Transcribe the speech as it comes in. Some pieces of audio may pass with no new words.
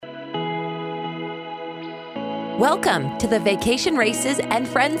Welcome to the Vacation Races and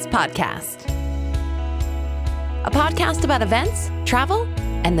Friends podcast, a podcast about events, travel,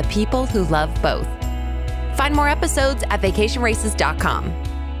 and the people who love both. Find more episodes at vacationraces.com.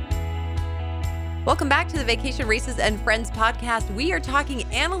 Welcome back to the Vacation Races and Friends podcast. We are talking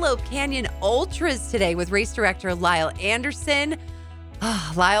Antelope Canyon Ultras today with race director Lyle Anderson.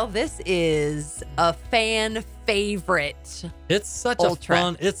 Lyle, this is a fan favorite. It's such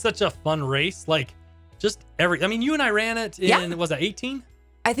Ultra. it's such a fun race. Like you and I ran it in, was that 18?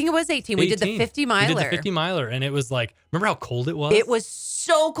 I think it was 18. We did the 50 miler. We did the 50 miler, and it was like, remember how cold it was? It was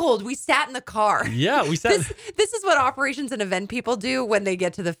so cold. We sat in the car. Yeah, we sat. This is what operations and event people do when they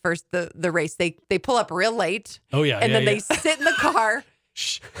get to the race. They pull up real late. Oh yeah, and then they sit in the car.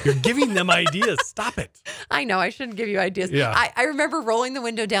 Shh, you're giving them ideas. Stop it. I know I shouldn't give you ideas. Yeah. I remember rolling the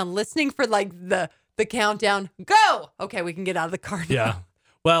window down, listening for like the countdown. Go. Okay, we can get out of the car now. Yeah.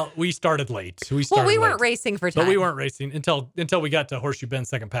 Well, we started late. We weren't racing for time. But we weren't racing until we got to Horseshoe Bend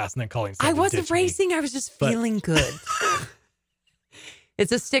second pass, and then Colleen said I wasn't racing. I was just feeling good.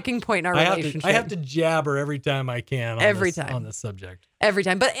 It's a sticking point in our relationship. I have to jabber every time I can on this subject. Every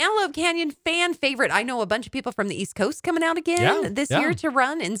time. But Antelope Canyon, fan favorite. I know a bunch of people from the East Coast coming out again this year to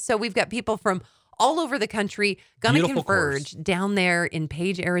run. And so we've got people from all over the country going to converge down there in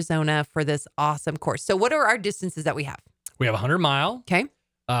Page, Arizona for this awesome course. So what are our distances that we have? We have a 100-mile. Okay.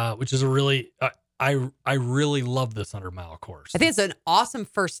 Which is a really, I really love this 100-mile course. I think it's an awesome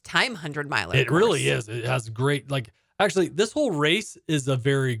first time 100-miler. It really is. It has great, actually, this whole race is a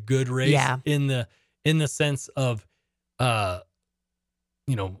very good race in the sense of, how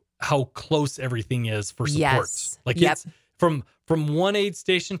close everything is for support. Yes. It's from one aid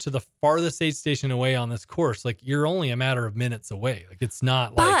station to the farthest aid station away on this course. Like, you're only a matter of minutes away. Like, it's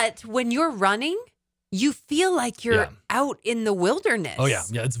not But when you're running, you feel like you're out in the wilderness. Oh yeah.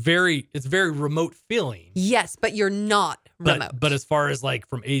 Yeah. It's very remote feeling. Yes, but you're not remote. But as far as like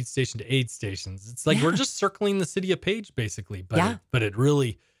from aid station to aid stations, it's like we're just circling the city of Page basically. But it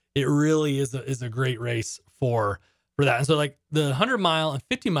really is a great race for that. And so like the 100-mile and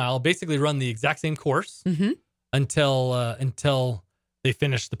 50-mile basically run the exact same course until they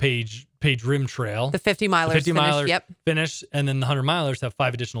finish the Page Rim Trail. The 50-milers finish, and then the 100-milers have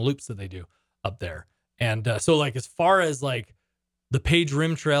 5 additional loops that they do up there. And so like as far as like the Page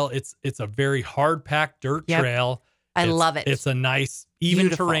Rim Trail, it's a very hard packed dirt trail. I love it. It's a nice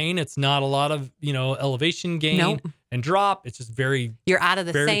even terrain. It's not a lot of elevation gain and drop. It's just you're out of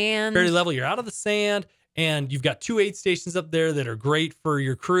the sand. Very level. You're out of the sand, and you've got 2 aid stations up there that are great for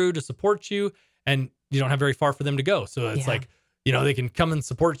your crew to support you, and you don't have very far for them to go. So it's like they can come and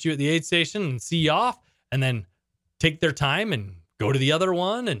support you at the aid station and see you off, and then take their time and go to the other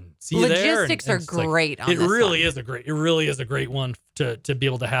one and see you there. Logistics are great on this one. It really is a great one to be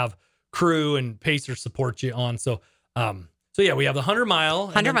able to have crew and pacers support you on. So we have the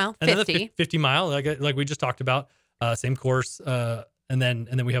 100-mile, and then 50. the 50-mile, like we just talked about, same course, and then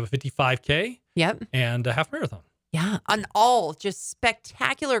we have a 55K, and a half marathon. Yeah, on all just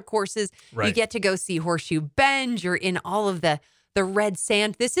spectacular courses. Right. You get to go see Horseshoe Bend. You're in all of the red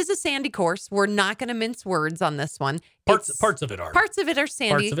sand. This is a sandy course. We're not going to mince words on this one. Parts of it are. Parts of it are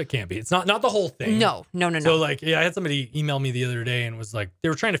sandy. Parts of it can be. It's not the whole thing. No. So I had somebody email me the other day and was like, they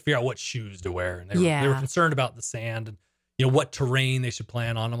were trying to figure out what shoes to wear, and they were concerned about the sand and what terrain they should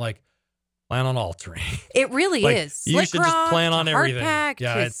plan on. I'm like, plan on all terrain. It really is. Slick you should just plan on everything. Hard pack,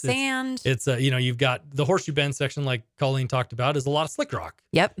 it's sand. It's you've got the Horseshoe Bend section, like Colleen talked about, is a lot of slick rock.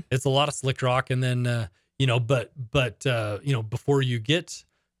 Yep. It's a lot of slick rock, and then before you get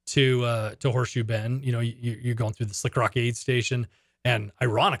to Horseshoe Bend, you're going through the slick rock aid station, and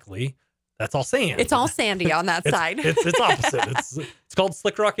ironically, that's all sand. It's all sandy on that side. It's opposite. It's called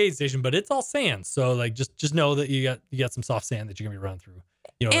slick rock aid station, but it's all sand. So like just know that you got some soft sand that you're gonna be running through.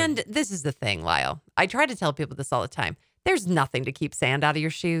 And this is the thing, Lyle. I try to tell people this all the time. There's nothing to keep sand out of your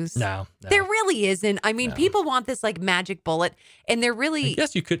shoes. No. There really isn't. I mean, people want this like magic bullet, and they're really. I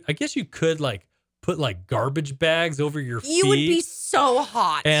guess you could like put like garbage bags over your feet. You would be so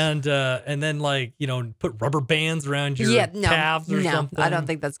hot. And then like, put rubber bands around your calves or something. I don't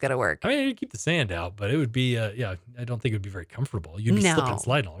think that's going to work. I mean, you'd keep the sand out, but it would be, I don't think it would be very comfortable. You'd be slipping and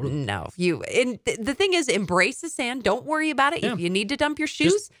sliding all over. No. The thing is, embrace the sand. Don't worry about it. Yeah. If you need to dump your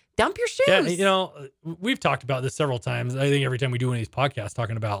shoes, dump your shoes. Yeah, we've talked about this several times. I think every time we do one of these podcasts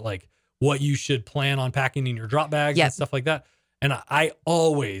talking about like what you should plan on packing in your drop bags and stuff like that. And I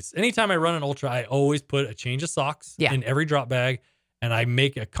always, anytime I run an ultra, I always put a change of socks in every drop bag, and I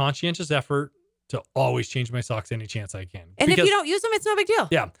make a conscientious effort to always change my socks any chance I can. And if you don't use them, it's no big deal.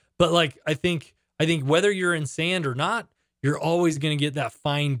 Yeah, but like I think whether you're in sand or not, you're always going to get that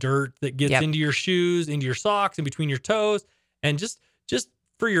fine dirt that gets into your shoes, into your socks, and between your toes. And just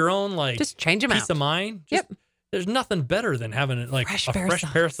for your own just change them peace of mind. There's nothing better than having a fresh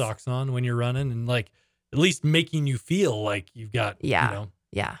pair of socks on when you're running, and like at least making you feel like you've got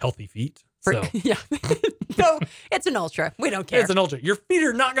healthy feet. So no, it's an ultra. We don't care. It's an ultra. Your feet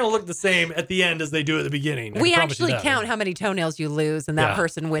are not going to look the same at the end as they do at the beginning. We actually count how many toenails you lose, and that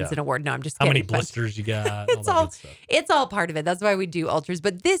person wins an award. No, I'm just kidding. How many blisters you got? It's all part of it. That's why we do ultras.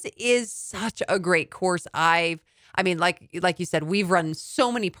 But this is such a great course. I mean, like you said, we've run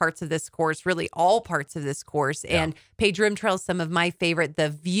so many parts of this course, really all parts of this course. And Page Rim Trail is some of my favorite. The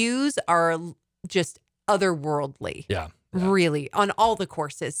views are just otherworldly. Yeah. Really, on all the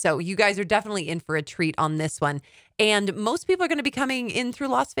courses. So you guys are definitely in for a treat on this one. And most people are going to be coming in through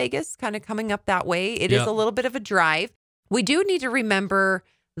Las Vegas, kind of coming up that way. It is a little bit of a drive. We do need to remember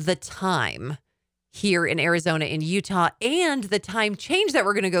the time here in Arizona and Utah, and the time change that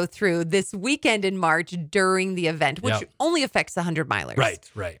we're going to go through this weekend in March during the event, which only affects the 100 milers.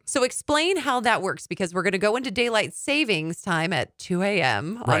 Right. So explain how that works, because we're going to go into daylight savings time at 2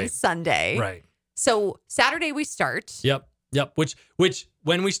 a.m. on Sunday. Right. So Saturday we start. Yep. Which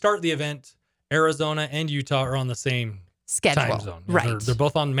when we start the event, Arizona and Utah are on the same schedule. Time zone. Right. They're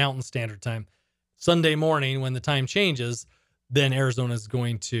both on Mountain Standard Time. Sunday morning, when the time changes, then Arizona is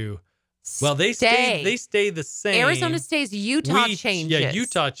going to. Well, they stay the same. Arizona stays. Utah changes. Yeah,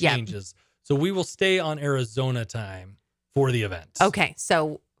 Utah changes. Yep. So we will stay on Arizona time for the event. Okay,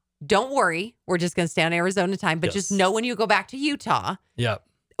 so don't worry. We're just going to stay on Arizona time, but just know when you go back to Utah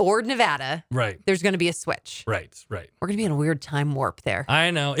or Nevada, there's going to be a switch. Right. We're going to be in a weird time warp there.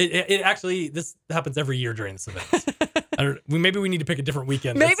 I know. It actually, this happens every year during this event. Maybe we need to pick a different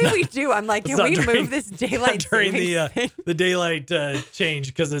weekend. Maybe we do. I'm like, can we move this daylight during the daylight change?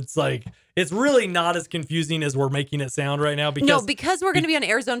 Because it's like, it's really not as confusing as we're making it sound right now. Because we're going to be on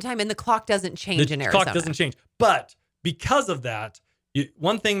Arizona time and the clock doesn't change in Arizona. The clock doesn't change. But because of that,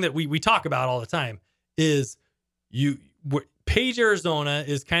 one thing that we talk about all the time is Page, Arizona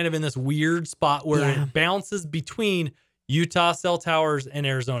is kind of in this weird spot where it bounces between Utah cell towers and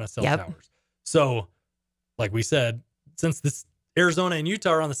Arizona cell towers. So, like we said, since this Arizona and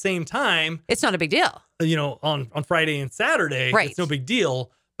Utah are on the same time, it's not a big deal. On Friday and Saturday, it's no big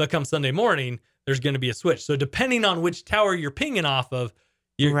deal. But come Sunday morning, there's going to be a switch. So depending on which tower you're pinging off of,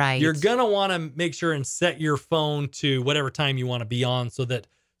 you're going to want to make sure and set your phone to whatever time you want to be on so that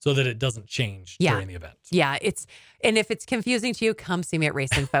it doesn't change during the event. Yeah, and if it's confusing to you, come see me at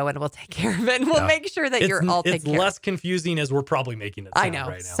Race Info and we'll take care of it. And we'll make sure that you're all taken care of. It's less confusing as we're probably making it sound right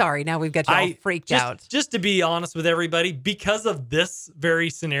now. Sorry, now we've got you all freaked out. Just to be honest with everybody, because of this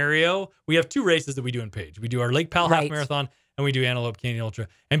very scenario, we have two races that we do in Page. We do our Lake Powell Half Marathon and we do Antelope Canyon Ultra.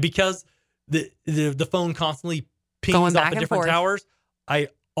 And because the phone constantly pings off the different towers, I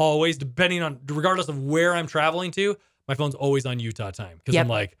always, regardless of where I'm traveling to, my phone's always on Utah time. Because I'm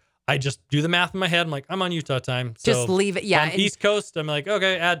like, I just do the math in my head. I'm like, I'm on Utah time. So just leave it. Yeah. On East Coast, I'm like,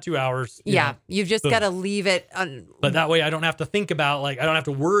 okay, add 2 hours. You've just got to leave it. But that way I don't have to think about, I don't have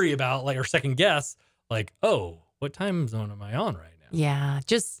to worry about, or second guess, what time zone am I on right now? Yeah.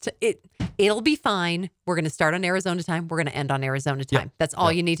 It'll be fine. We're going to start on Arizona time. We're going to end on Arizona time. Yep. That's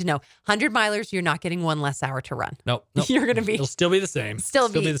all you need to know. 100 milers, you're not getting one less hour to run. Nope. You're going to be. It'll still be the same. Still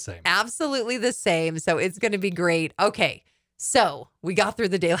be the same. Absolutely the same. So it's going to be great. Okay. So we got through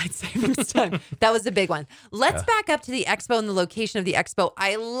the daylight savings time. That was a big one. Let's back up to the expo and the location of the expo.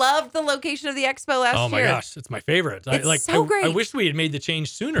 I loved the location of the expo last year. Oh my gosh, it's my favorite. It's so great. I wish we had made the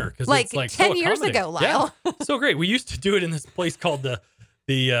change sooner because it's 10 so years ago, Lyle. Yeah, so great. We used to do it in this place called the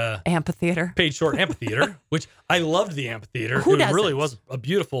amphitheater, Page Short Amphitheater, which I loved the amphitheater. It really was a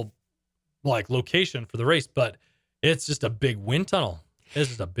beautiful location for the race, but it's just a big wind tunnel. It's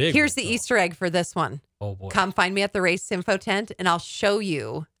just a big. Here's the Easter egg for this one. Oh boy! Come find me at the Race Info tent, and I'll show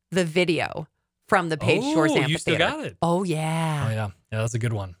you the video from the Page Shores Amphitheater. You still got it? Oh yeah. Oh yeah. Yeah, that's a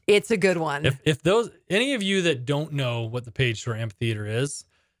good one. It's a good one. If any of you that don't know what the Page Shore Amphitheater is,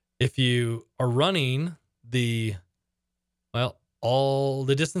 if you are running all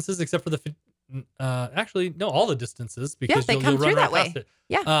the distances except for all the distances because they come through that way. It.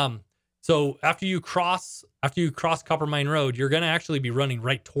 Yeah. So after you cross Copper Mine Road, you're going to actually be running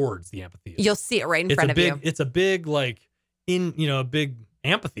right towards the amphitheater. You'll see it right in front of you. It's a big a big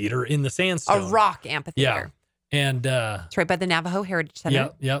amphitheater in the sandstone. A rock amphitheater. Yeah. And it's right by the Navajo Heritage Center.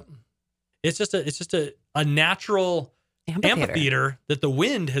 Yep. It's just a natural amphitheater that the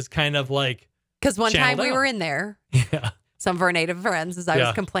wind has kind of because one time we were in there. Yeah. Some of our native friends, as I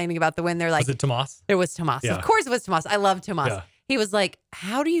was complaining about the wind, they're like, was it Tomas? It was Tomas. Yeah. Of course it was Tomas. I love Tomas. Yeah. He was like,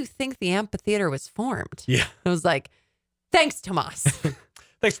 how do you think the amphitheater was formed? Yeah. I was like, Thanks, Tomas.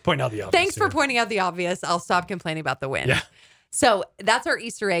 Thanks for pointing out the obvious. Thanks for pointing out the obvious. I'll stop complaining about the wind. Yeah. So that's our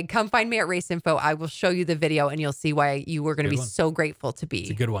Easter egg. Come find me at Race Info. I will show you the video and you'll see why you were going to be so grateful to be it's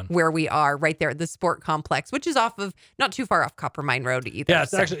a good one. Where we are right there at the sport complex, which is off of not too far off Coppermine Road either. Yeah,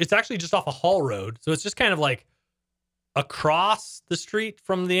 it's actually just off of Hall Road. So it's just kind of like across the street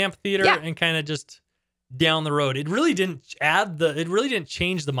from the amphitheater and kind of just down the road. It really didn't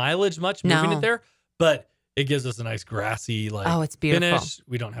change the mileage much moving it there, but it gives us a nice grassy it's beautiful finish.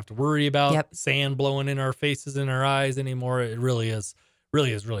 We don't have to worry about sand blowing in our faces and our eyes anymore. It really is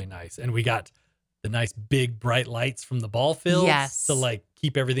really nice. And we got the nice big bright lights from the ball fields to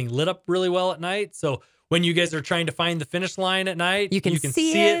keep everything lit up really well at night. So when you guys are trying to find the finish line at night, you can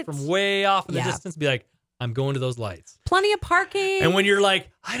see it from way off in the distance. Be like, I'm going to those lights. Plenty of parking. And when you're like,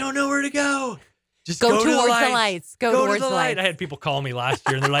 I don't know where to go. Just go towards the lights. Go towards the lights. I had people call me last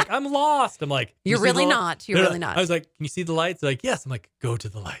year and they're like, I'm lost. I'm like, You're really not. You're really not. I was like, can you see the lights? They're like, yes. I'm like, go to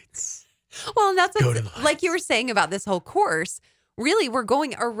the lights. Well, that's like you were saying about this whole course. Really, we're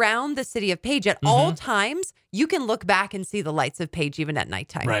going around the city of Page at all times. You can look back and see the lights of Page even at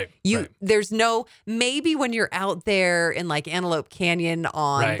nighttime. Right. There's maybe when you're out there in like Antelope Canyon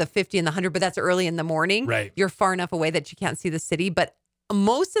on the 50 and the 100, but that's early in the morning. Right. You're far enough away that you can't see the city, but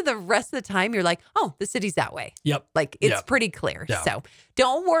most of the rest of the time, you're like, oh, the city's that way. Yep. Like, it's pretty clear. Yeah. So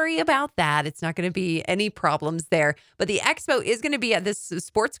don't worry about that. It's not going to be any problems there. But the expo is going to be at this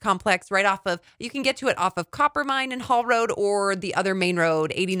sports complex right off of, you can get to it off of Coppermine and Hall Road or the other main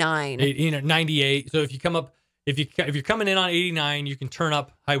road, 89. 98. So if you come up, if you're coming in on 89, you can turn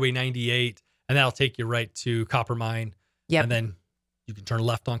up Highway 98 and that'll take you right to Coppermine. Yep. And then you can turn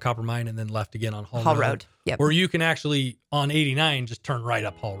left on Coppermine and then left again on Hall Road. Yep. Or you can actually, on 89, just turn right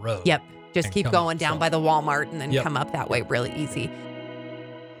up Hall Road. Yep. Just keep going down by the Walmart and then come up that way really easy.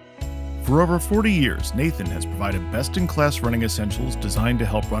 For over 40 years, Nathan has provided best-in-class running essentials designed to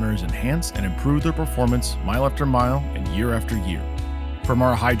help runners enhance and improve their performance mile after mile and year after year. From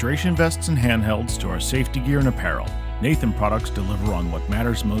our hydration vests and handhelds to our safety gear and apparel, Nathan products deliver on what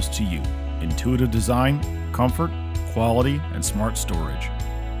matters most to you: intuitive design, comfort, quality, and smart storage.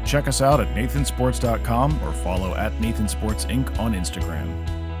 Check us out at nathansports.com or follow at nathansports Inc. on Instagram.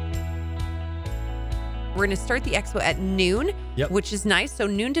 We're going to start the expo at noon, which is nice. So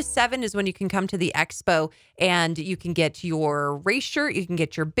noon to 7 is when you can come to the expo and you can get your race shirt, you can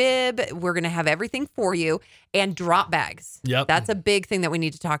get your bib. We're going to have everything for you, and drop bags. Yep. That's a big thing that we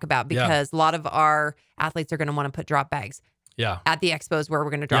need to talk about because a lot of our athletes are going to want to put drop bags. Yeah. At the expos where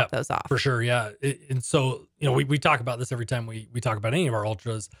we're going to drop those off. For sure. Yeah. And so, we talk about this every time we talk about any of our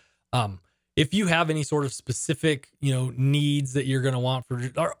ultras. If you have any sort of specific, needs that you're going to want for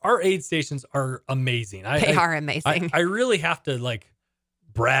our aid stations are amazing. They are amazing. I really have to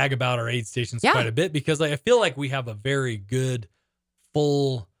brag about our aid stations quite a bit because I feel like we have a very good,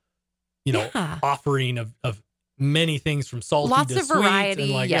 full, offering of many things from salty lots to of sweet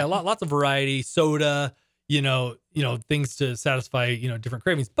variety. And lots of variety, soda, things to satisfy, different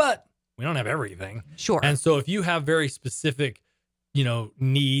cravings, but we don't have everything. Sure. And so if you have very specific,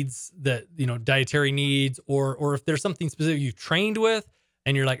 needs that, dietary needs, or if there's something specific you've trained with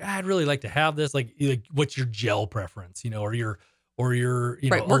and you're like, I'd really like to have this, like what's your gel preference, or your,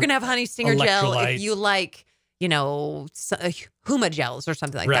 right. We're going to have honey stinger gel. If you like, Huma gels or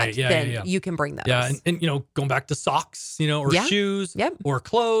something like that, then you can bring those. Yeah. And going back to socks, or shoes or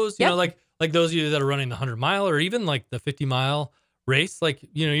clothes, like those of you that are running the 100-mile or even like the 50-mile race,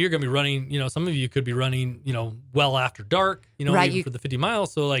 you're going to be running, some of you could be running, well after dark, even for the 50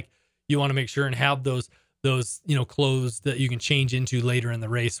 miles. So you want to make sure and have those, clothes that you can change into later in the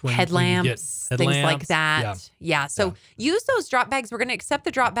race when headlamps, things like that. Yeah. So use those drop bags. We're going to accept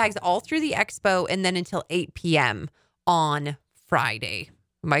the drop bags all through the expo and then until 8 p.m. on Friday.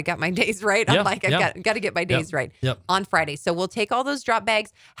 I got my days right. I'm I've got to get my days right on Friday. So we'll take all those drop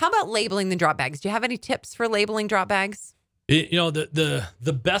bags. How about labeling the drop bags? Do you have any tips for labeling drop bags?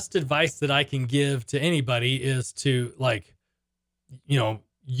 The best advice that I can give to anybody is to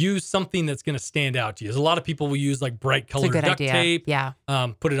use something that's going to stand out to you. There's a lot of people will use bright colored duct tape. Yeah.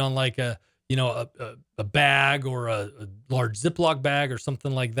 Put it on a bag or a large Ziploc bag or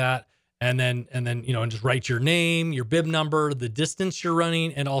something like that. And then just write your name, your bib number, the distance you're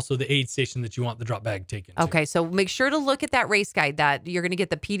running, and also the aid station that you want the drop bag taken to. Okay, so make sure to look at that race guide. That you're going to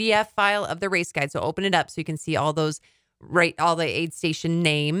get the PDF file of the race guide. So open it up so you can see all the aid station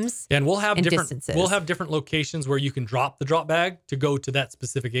names. And we'll have different distances. We'll have different locations where you can drop the drop bag to go to that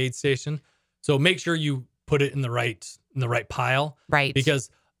specific aid station. So make sure you put it in the right pile. Right. Because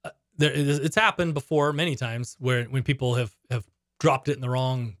it's happened before many times when people have dropped it in the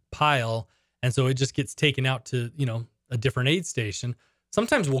wrong pile, and so it just gets taken out to a different aid station,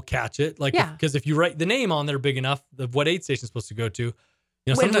 sometimes we'll catch it. Like, because if you write the name on there big enough of what aid station is supposed to go to,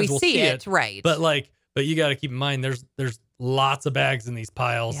 sometimes we'll see it. Right. But you got to keep in mind, there's lots of bags in these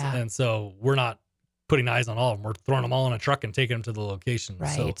piles. Yeah. And so we're not putting eyes on all of them. We're throwing them all in a truck and taking them to the location.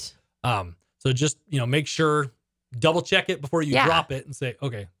 Right. So just, make sure, double check it before you drop it and say,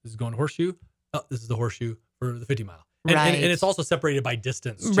 okay, this is going to Horseshoe. Oh, this is the Horseshoe for the 50 mile. And, and it's also separated by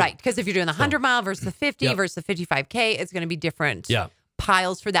distance. Too. Right. Because if you're doing the 100 mile versus the 50 versus the 55K, it's going to be different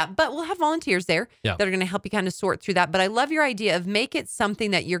piles for that. But we'll have volunteers there that are going to help you kind of sort through that. But I love your idea of make it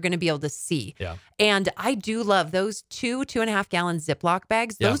something that you're going to be able to see. Yeah. And I do love those 2.5 gallon Ziploc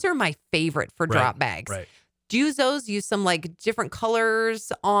bags. Those are my favorite for drop bags. Right. Use those, use some like different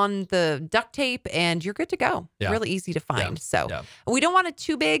colors on the duct tape, and you're good to go. Yeah. Really easy to find. So we don't want it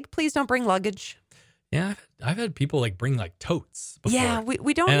too big. Please don't bring luggage. Yeah, I've had people like bring like totes before. Yeah,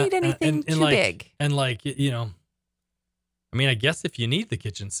 we don't need anything too big. And like, I mean, I guess if you need the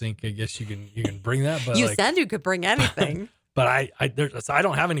kitchen sink, I guess you can bring that. But you said you could bring anything. But I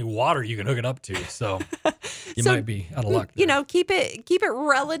don't have any water you can hook it up to, so you might be out of luck there. Keep it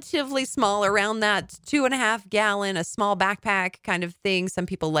relatively small, around that 2.5 gallon, a small backpack kind of thing. Some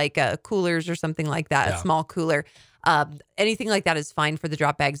people like coolers or something like that, a small cooler. Anything like that is fine for the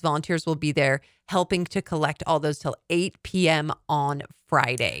drop bags. Volunteers will be there helping to collect all those till 8 p.m. on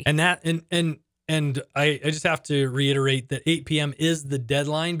Friday. And that and I just have to reiterate that 8 p.m. is the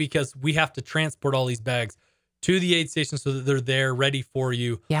deadline, because we have to transport all these bags to the aid station so that they're there ready for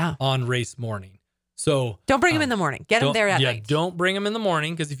you on race morning. So don't bring them in the morning. Get them there at night. Don't bring them in the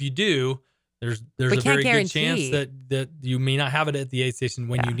morning, because if you do, there's a very good chance that you may not have it at the aid station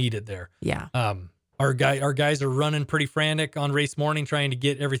when you need it there. Yeah. Our guys are running pretty frantic on race morning, trying to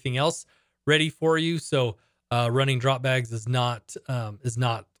get everything else ready for you. So running drop bags is not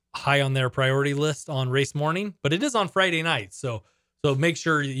high on their priority list on race morning, but it is on Friday night. So make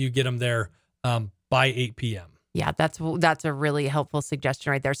sure you get them there by 8 p.m. Yeah, that's a really helpful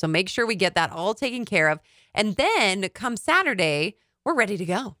suggestion right there. So make sure we get that all taken care of. And then come Saturday, we're ready to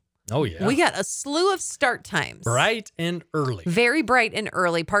go. Oh, yeah. We got a slew of start times. Bright and early. Very bright and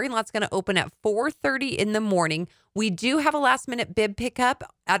early. Parking lot's going to open at 4:30 in the morning. We do have a last minute bib pickup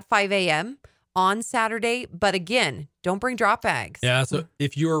at 5 a.m. on Saturday. But again, don't bring drop bags. Yeah, so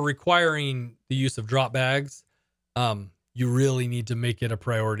if you're requiring the use of drop bags, you really need to make it a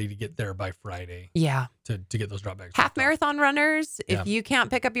priority to get there by Friday. Yeah. To get those drop bags. Half marathon runners, if you can't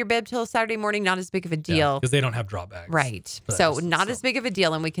pick up your bib till Saturday morning, not as big of a deal. Because they don't have drop bags. Right. So not as big of a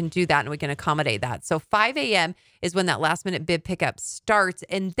deal, and we can do that and we can accommodate that. So 5 a.m. is when that last minute bib pickup starts.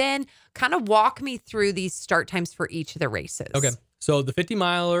 And then kind of walk me through these start times for each of the races. Okay. So the 50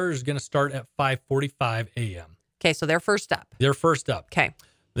 miler is going to start at 5:45 a.m. Okay. So they're first up. Okay.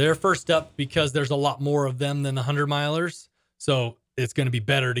 They're first up because there's a lot more of them than the 100 milers. So it's going to be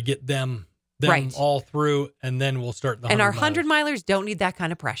better to get them all through, and then we'll start the 100 And our 100 milers don't need that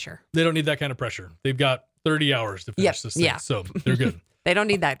kind of pressure. They don't need that kind of pressure. They've got 30 hours to finish this thing, so they're good. They don't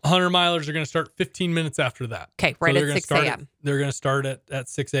need that. 100 milers are going to start 15 minutes after that. Okay, right at 6 a.m. They're going to start at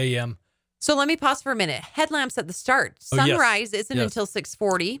 6 a.m. So let me pause for a minute. Headlamps at the start. Sunrise isn't until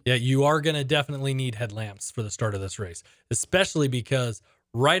 6:40. Yeah, you are going to definitely need headlamps for the start of this race, especially because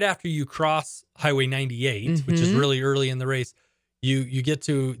right after you cross Highway 98, which is really early in the race, you get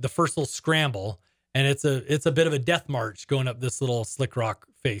to the first little scramble, and it's a bit of a death march going up this little slick rock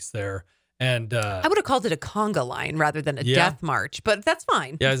face there. And I would have called it a conga line rather than a death march, but that's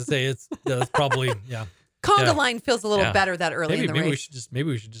fine. Yeah, as I say, that's probably Conga line feels a little better that early in the race. Maybe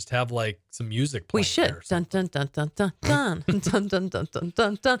we should just have like some music playing. We should. Dun dun dun dun dun dun dun dun dun dun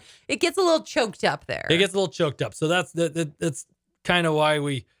dun dun. It gets a little choked up there. So that's kind of why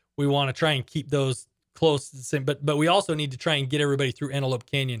we want to try and keep those close to the same. But we also need to try and get everybody through Antelope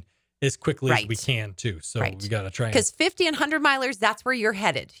Canyon as quickly as we can too. So we got to try. Because 50 and 100 milers, that's where you're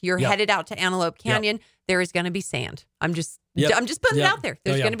headed. You're headed out to Antelope Canyon. There is going to be sand. I'm just putting it out there.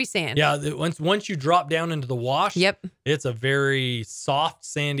 There's going to be sand. Yeah. Once you drop down into the wash, it's a very soft,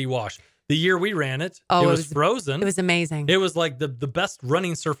 sandy wash. The year we ran it, it was frozen. It was amazing. It was like the best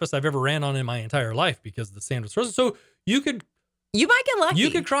running surface I've ever ran on in my entire life because the sand was frozen. So you might get lucky.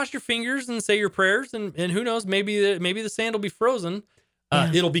 You could cross your fingers and say your prayers, and who knows, maybe the sand will be frozen.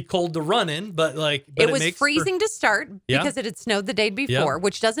 It'll be cold to run in, but it was freezing to start because it had snowed the day before,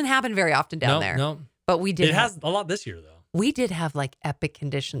 which doesn't happen very often down there. No, but we did. It has a lot this year though. We did have like epic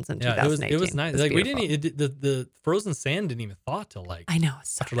conditions in 2018. It was nice. Like we didn't the frozen sand didn't even thaw till I know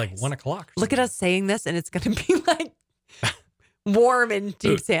after like 1 o'clock. Look at us saying this, and it's going to be like warm in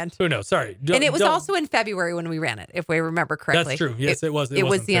deep sand. Who knows? Sorry. And it was also in February when we ran it, if we remember correctly. That's true. Yes, it was. It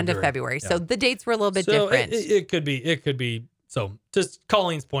was the end of February. Yeah. So the dates were a little bit different. It could be. So just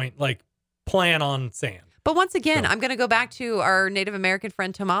Colleen's point, like plan on sand. But once again, I'm going to go back to our Native American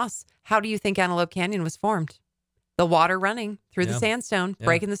friend, Tomas. How do you think Antelope Canyon was formed? The water running through the sandstone,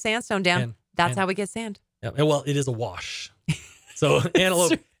 breaking the sandstone down. That's how we get sand. Yeah. Well, it is a wash. So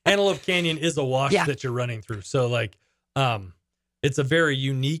Antelope Canyon is a wash that you're running through. So like, it's a very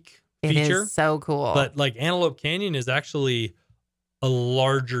unique feature. It is so cool. But like Antelope Canyon is actually a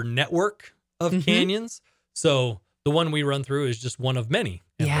larger network of canyons. So the one we run through is just one of many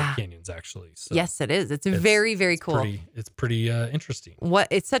Antelope Canyons, actually. So yes, it is. It's very, very cool. It's pretty interesting.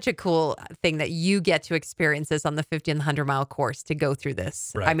 It's such a cool thing that you get to experience this on the 50 and the 100 mile course to go through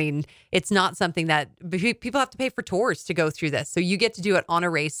this. Right. I mean, it's not something that people have to pay for tours to go through this. So you get to do it on a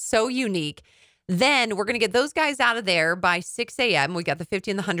race. So unique. Then we're going to get those guys out of there by 6 a.m. We got the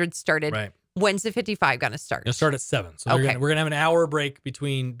 50 and the 100 started. Right. When's the 55 going to start? It'll start at 7. So we're going to have an hour break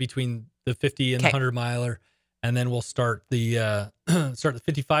between the 50 and the 100 miler. And then we'll start the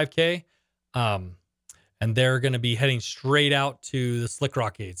 55K, and they're going to be heading straight out to the Slick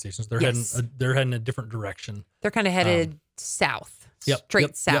Rock aid stations. They're heading a different direction. They're kind of headed south,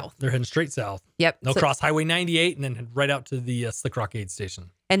 straight south. Yep. They're heading straight south. Yep. They'll cross Highway 98 and then head right out to the Slick Rock aid station.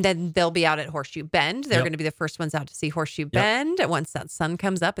 And then they'll be out at Horseshoe Bend. They're going to be the first ones out to see Horseshoe Bend. Once that sun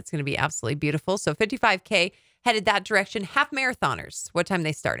comes up, it's going to be absolutely beautiful. So 55K. Headed that direction. Half marathoners. What time are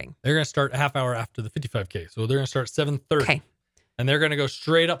they starting? They're going to start a half hour after the 55K. So they're going to start 7:30. Okay. And they're going to go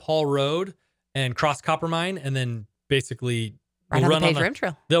straight up Hall Road and cross Coppermine and then basically right on the Page Rim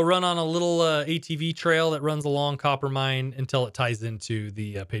Trail. They'll run on a little ATV trail that runs along Coppermine until it ties into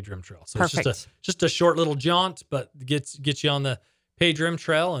the Page Rim Trail. So perfect. It's just a short little jaunt, but gets you on the Page Rim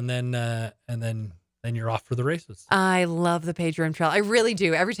Trail and then you're off for the races. I love the Page Rim Trail. I really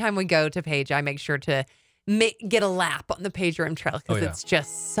do. Every time we go to Page, I make sure to get a lap on the Page Rim Trail because it's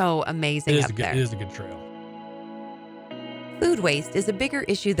just so amazing up there. It is a good trail. Food waste is a bigger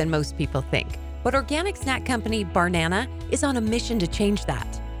issue than most people think, but organic snack company Barnana is on a mission to change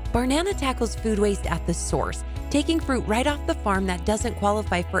that. Barnana tackles food waste at the source, taking fruit right off the farm that doesn't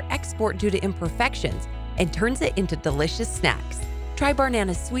qualify for export due to imperfections and turns it into delicious snacks. Try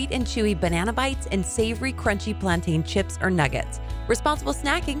Barnana's sweet and chewy banana bites and savory crunchy plantain chips or nuggets. Responsible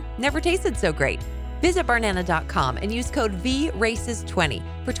snacking never tasted so great. Visit Barnana.com and use code VRACES20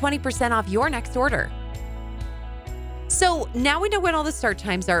 for 20% off your next order. So now we know when all the start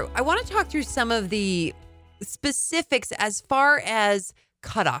times are. I want to talk through some of the specifics as far as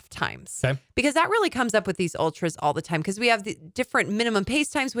cutoff times. Okay. Because that really comes up with these ultras all the time because we have the different minimum pace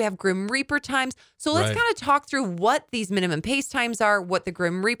times. We have Grim Reaper times. So let's kind of talk through what these minimum pace times are, what the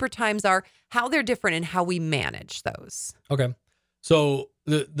Grim Reaper times are, how they're different, and how we manage those. Okay. So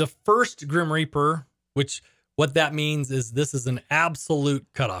the first Grim Reaper, which what that means is this is an absolute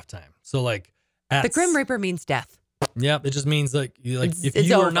cutoff time. So like the Grim Reaper means death. Yeah, it just means like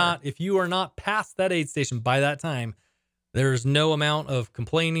if you are not past that aid station by that time, there's no amount of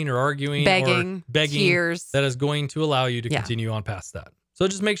complaining or arguing begging, tears that is going to allow you to continue on past that. So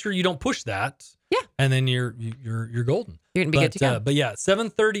just make sure you don't push that. Yeah. And then you're golden. You're gonna be good to go. But yeah,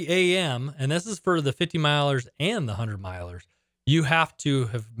 7:30 a.m. and this is for the 50 milers and the 100 milers. You have to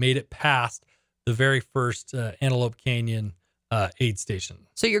have made it past the very first Antelope Canyon aid station.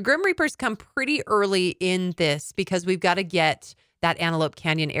 So your Grim Reapers come pretty early in this because we've got to get that Antelope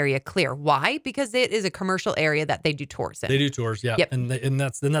Canyon area clear. Why? Because it is a commercial area that they do tours in. They do tours, yeah. Yep. And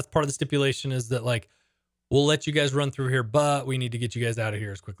that's part of the stipulation is that like we'll let you guys run through here, but we need to get you guys out of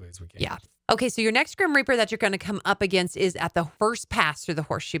here as quickly as we can. Yeah. Okay, so your next Grim Reaper that you're going to come up against is at the first pass through the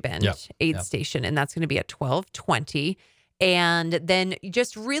Horseshoe Bend aid station, and that's going to be at 12:20. And then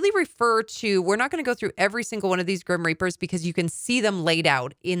just really refer to, we're not going to go through every single one of these Grim Reapers because you can see them laid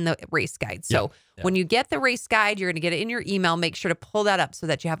out in the race guide. So when you get the race guide, you're going to get it in your email. Make sure to pull that up so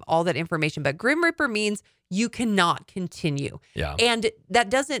that you have all that information. But Grim Reaper means you cannot continue. Yeah. And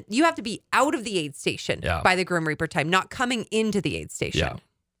that doesn't, you have to be out of the aid station by the Grim Reaper time, not coming into the aid station. Yeah.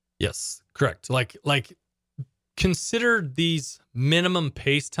 Yes, correct. Like consider these minimum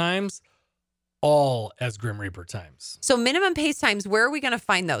pace times all as Grim Reaper times. So minimum pace times, where are we going to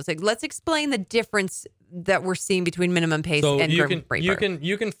find those? Like, let's explain the difference that we're seeing between minimum pace and Grim Reaper.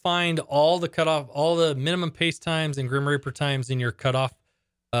 You can find all the minimum pace times and Grim Reaper times in your cutoff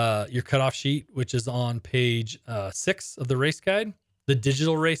sheet, which is on page 6 of the race guide, the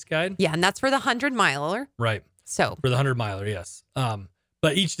digital race guide. Yeah, and that's for the 100 miler. Right. So for the 100 miler, yes.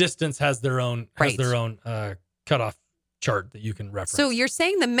 But each distance has their own cutoff chart that you can reference. So you're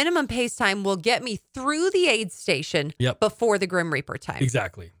saying the minimum pace time will get me through the aid station before the Grim Reaper time.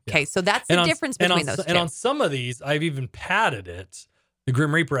 Exactly. Okay, so that's the difference between those two. And on some of these, I've even padded it. The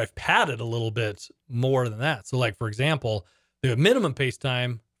Grim Reaper, I've padded a little bit more than that. So like, for example, the minimum pace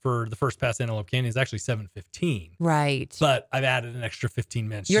time for the first pass Antelope Canyon is actually 7:15. Right. But I've added an extra 15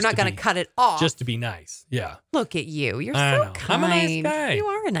 minutes. You're not going to cut it off. Just to be nice. Yeah. Look at you. You're so kind. I'm a nice guy. You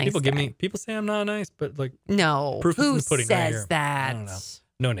are a nice guy. People say I'm not nice, but like, no. Proof Who is in the pudding says right here. that? I don't know.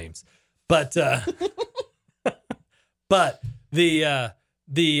 No names. But but the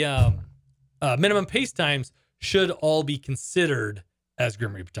minimum pace times should all be considered as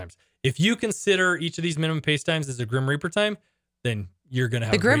Grim Reaper times. If you consider each of these minimum pace times as a Grim Reaper time, then you're going to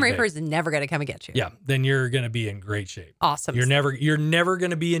have the Grim Reaper is never going to come and get you. Yeah, then you're going to be in great shape. Awesome. You're never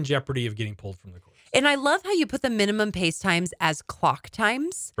going to be in jeopardy of getting pulled from the course. And I love how you put the minimum pace times as clock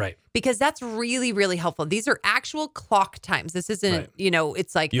times. Right. Because that's really, really helpful. These are actual clock times. This isn't,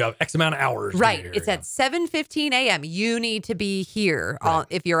 it's like you have X amount of hours. Right. It's at 7:15 a.m. You need to be here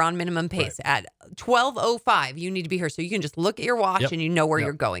if you're on minimum pace. At 12:05, you need to be here. So you can just look at your watch and you know where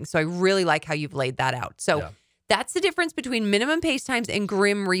you're going. So I really like how you've laid that out. So that's the difference between minimum pace times and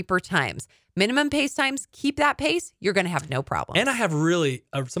Grim Reaper times. Minimum pace times, keep that pace. You're going to have no problem. And I have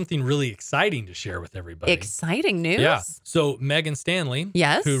something really exciting to share with everybody. Exciting news? Yeah. So Megan Stanley,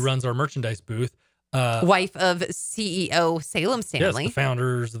 who runs our merchandise booth. Wife of CEO Salem Stanley. Yes, the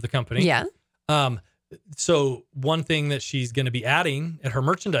founders of the company. Yeah. So one thing that she's going to be adding at her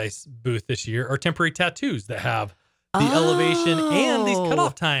merchandise booth this year are temporary tattoos that have the elevation and these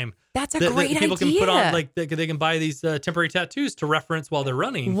cutoff time. That's a great idea. People can put on, like they can buy these temporary tattoos to reference while they're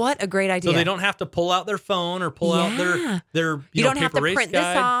running. What a great idea! So they don't have to pull out their phone or pull out their you don't have to paper print race this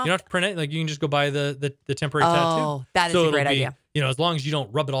guide. off. You don't have to print it. Like you can just go buy the temporary tattoo. Oh, that is a great idea. As long as you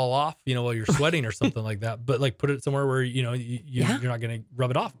don't rub it all off, while you're sweating or something like that. But like put it somewhere where you're not going to rub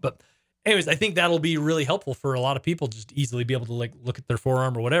it off. But anyways, I think that'll be really helpful for a lot of people just easily be able to like look at their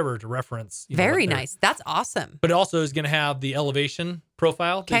forearm or whatever to reference. Very nice. That's awesome. But it also is going to have the elevation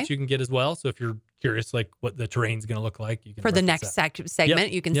profile that you can get as well. So if you're curious, like what the terrain's going to look like, you can for the next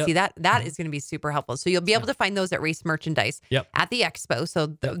segment, you can see that. That is going to be super helpful. So you'll be able to find those at Race Merchandise at the expo. So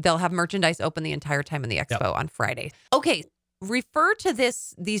they'll have merchandise open the entire time in the expo on Friday. Okay. Refer to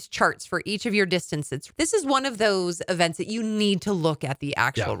these charts for each of your distances. This is one of those events that you need to look at the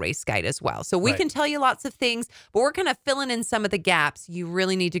actual race guide as well. So we can tell you lots of things, but we're kind of filling in some of the gaps. You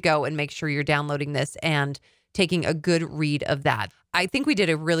really need to go and make sure you're downloading this and taking a good read of that. I think we did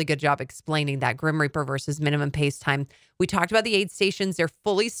a really good job explaining that Grim Reaper versus minimum pace time. We talked about the aid stations. They're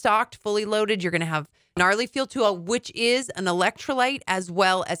fully stocked, fully loaded. You're going to have Gnarly Fuel 2.0, which is an electrolyte as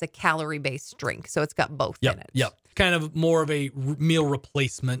well as a calorie-based drink. So it's got both in it. Yep. Kind of more of a meal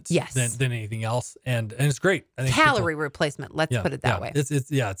replacement than anything else. And it's great. I think calorie replacement. Let's put it that way.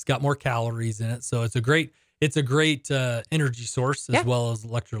 It's got more calories in it. So it's a great energy source as well as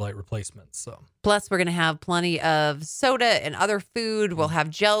electrolyte replacement. So plus we're going to have plenty of soda and other food. We'll have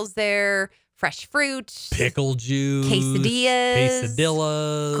gels there, fresh fruit, pickle juice,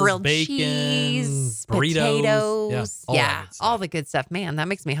 quesadillas, grilled bacon, cheese, burritos, potatoes. All the good stuff. Man, that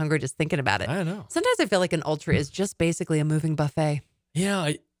makes me hungry just thinking about it. I know. Sometimes I feel like an ultra is just basically a moving buffet.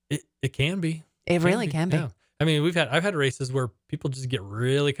 Yeah, it can be. It really can be. Yeah. I mean, I've had races where people just get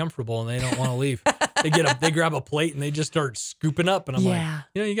really comfortable and they don't want to leave. They grab a plate and they just start scooping up, and I'm like,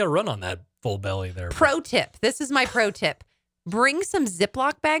 you got to run on that full belly there. Pro tip. This is my pro tip. Bring some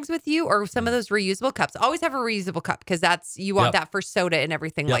Ziploc bags with you or some of those reusable cups. Always have a reusable cup because you want that for soda and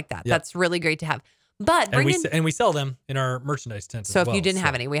everything like that. That's really great to have. But we sell them in our merchandise tent. So if you didn't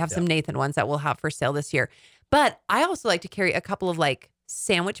have any, we have some Nathan ones that we'll have for sale this year. But I also like to carry a couple of like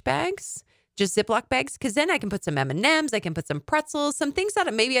sandwich bags, just Ziploc bags, because then I can put some M&Ms, I can put some pretzels, some things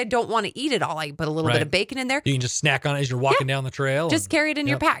that maybe I don't want to eat it all. I put a little bit of bacon in there. You can just snack on it as you're walking down the trail. Just carry it in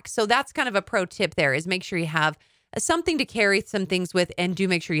your pack. So that's kind of a pro tip there is make sure you have something to carry some things with, and do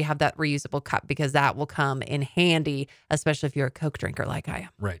make sure you have that reusable cup because that will come in handy, especially if you're a Coke drinker like I am.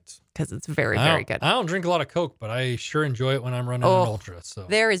 Right. Because it's very, very good. I don't drink a lot of Coke, but I sure enjoy it when I'm running an ultra. So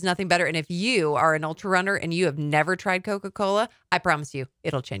there is nothing better. And if you are an ultra runner and you have never tried Coca-Cola, I promise you,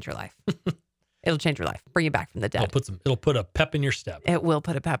 it'll change your life. It'll change your life. Bring you back from the dead. It'll put a pep in your step. It will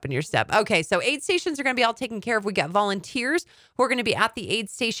put a pep in your step. Okay, so aid stations are going to be all taken care of. We got volunteers who are going to be at the aid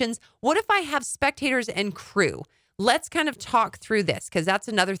stations. What if I have spectators and crew? Let's kind of talk through this because that's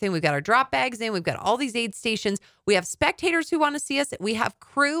another thing. We've got our drop bags in. We've got all these aid stations. We have spectators who want to see us. We have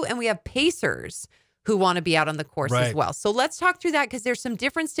crew and we have pacers who want to be out on the course as well. So let's talk through that because there's some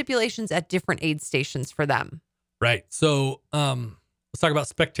different stipulations at different aid stations for them. Right. So let's talk about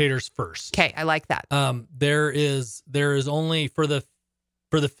spectators first. Okay, I like that. There is only for the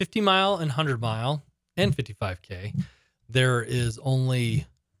 50 mile and 100 mile and 55K, there is only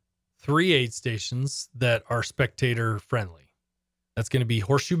 3 aid stations that are spectator friendly. That's going to be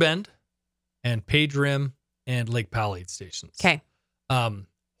Horseshoe Bend and Page Rim and Lake Powell aid stations. Okay.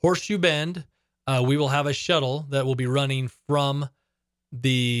 Horseshoe Bend, we will have a shuttle that will be running from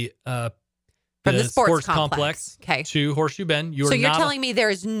the sports complex to Horseshoe Bend. You're telling me there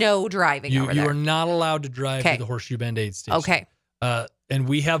is no driving over there? You are not allowed to drive to the Horseshoe Bend aid station. Okay. And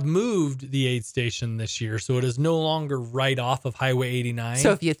we have moved the aid station this year, so it is no longer right off of Highway 89.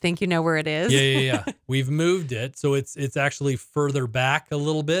 So if you think you know where it is. Yeah. We've moved it, so it's actually further back a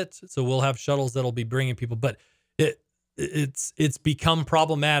little bit. So we'll have shuttles that'll be bringing people, but it's become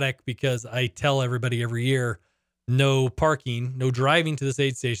problematic because I tell everybody every year, no parking, no driving to this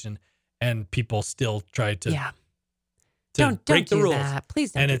aid station, and people still try to don't break the rules. That.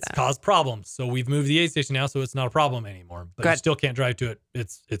 Please don't. And it's caused problems. So we've moved the aid station now, so it's not a problem anymore. But you still can't drive to it.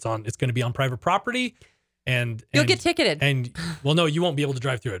 It's going to be on private property, and you'll get ticketed. And well, no, you won't be able to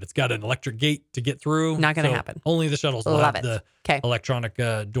drive through it. It's got an electric gate to get through. Not going to happen. Only the shuttles will have the electronic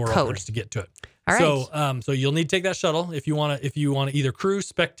door openers to get to it. All right. So you'll need to take that shuttle if you want to either crew,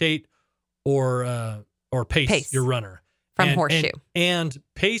 spectate, or pace your runner from Horseshoe. And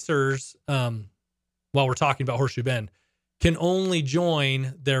pacers, while we're talking about Horseshoe Bend, can only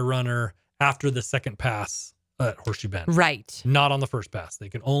join their runner after the second pass at Horseshoe Bend. Right. Not on the first pass. They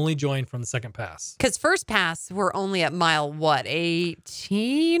can only join from the second pass. Because first pass, we're only at mile,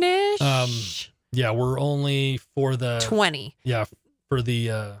 18-ish? Yeah, we're only for the 20. Yeah, for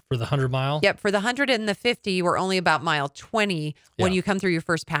the 100 mile. Yep, for the 100 and the 50, we're only about mile 20 when you come through your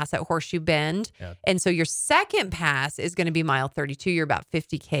first pass at Horseshoe Bend. Yeah. And so your second pass is going to be mile 32. You're about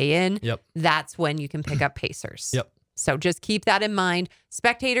 50K in. Yep. That's when you can pick up pacers. Yep. So just keep that in mind.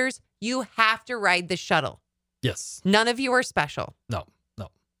 Spectators, you have to ride the shuttle. Yes. None of you are special. No.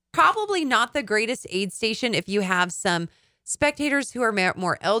 Probably not the greatest aid station if you have some spectators who are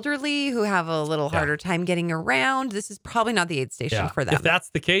more elderly, who have a little harder time getting around. This is probably not the aid station for them. If that's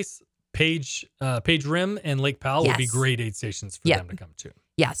the case, Page Rim and Lake Powell would be great aid stations for them to come to.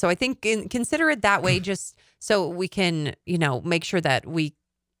 Yeah. So I think consider it that way, just so we can, make sure that we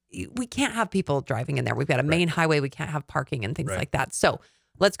can't have people driving in there. We've got a main highway. We can't have parking and things like that. So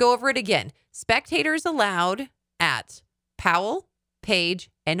let's go over it again. Spectators allowed at Powell, Page,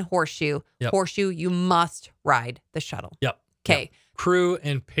 and Horseshoe. Yep. Horseshoe, you must ride the shuttle. Yep. Okay. Yep. Crew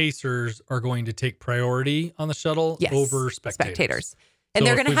and pacers are going to take priority on the shuttle over spectators. And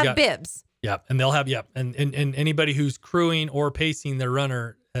they're going to have bibs. Yep. And they'll have, And anybody who's crewing or pacing their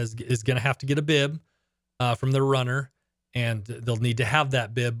runner is going to have to get a bib from their runner, and they'll need to have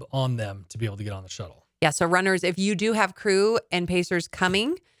that bib on them to be able to get on the shuttle. Yeah. So runners, if you do have crew and pacers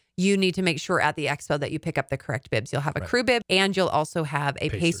coming, you need to make sure at the expo that you pick up the correct bibs. You'll have a crew bib, and you'll also have a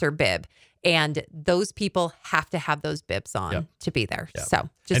pacer bib. And those people have to have those bibs on to be there. Yep. So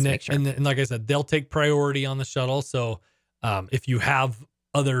just make sure. And like I said, they'll take priority on the shuttle. So if you have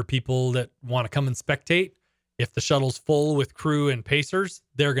other people that want to come and spectate, if the shuttle's full with crew and pacers,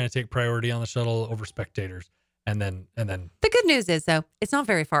 they're going to take priority on the shuttle over spectators. And then the good news is, though, it's not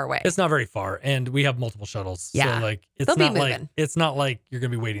very far away. It's not very far, and we have multiple shuttles. Yeah. So it's not like you're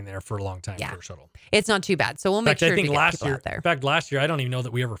going to be waiting there for a long time for a shuttle. It's not too bad. So we'll make sure to get people out there. In fact, last year I don't even know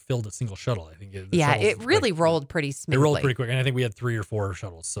that we ever filled a single shuttle. I think it really rolled pretty smoothly. It rolled pretty quick, and I think we had 3 or 4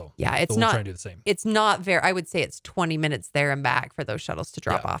 shuttles. So we'll try and do the same. It's not very. I would say it's 20 minutes there and back for those shuttles to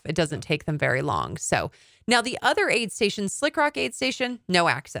drop off. It doesn't take them very long. So now the other aid station, Slick Rock aid station, no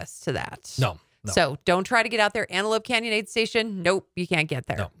access to that. No. So don't try to get out there. Antelope Canyon aid station, nope, you can't get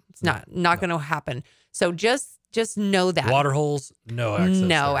there. It's not going to happen. So just know that. Water holes, no access.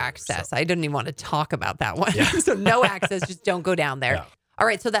 No access. So. I didn't even want to talk about that one. Yeah. So no access. Just don't go down there. Yeah. All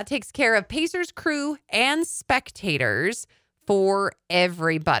right. So that takes care of pacers, crew, and spectators for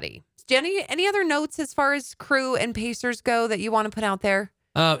everybody. Jenny, any other notes as far as crew and pacers go that you want to put out there?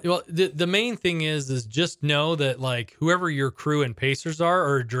 Well, the main thing is just know that like whoever your crew and pacers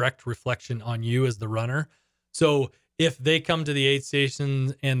are a direct reflection on you as the runner. So if they come to the aid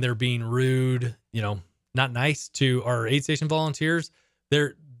station and they're being rude, not nice to our aid station volunteers,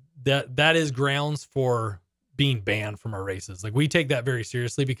 that is grounds for being banned from our races. Like we take that very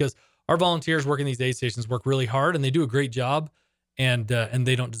seriously because our volunteers working these aid stations work really hard and they do a great job, and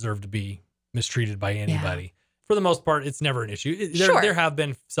they don't deserve to be mistreated by anybody. Yeah. For the most part, it's never an issue. There have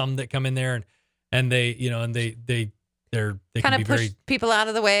been some that come in there and they they kind of push people out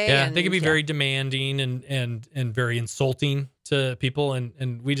of the way. Yeah, they can be very demanding and very insulting to people,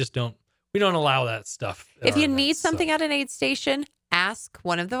 and we just don't allow that stuff. If you need something at an aid station, ask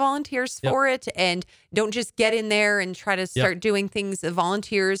one of the volunteers for it, and don't just get in there and try to start doing things. The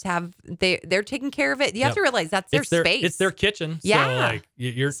volunteers they're taking care of it. You have to realize that's their space. It's their kitchen. Yeah. So like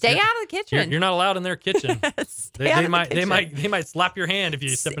you're stay out of the kitchen. You're not allowed in their kitchen. They might slap your hand if you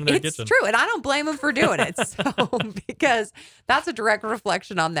step into their kitchen. It's true. And I don't blame them for doing it. So because that's a direct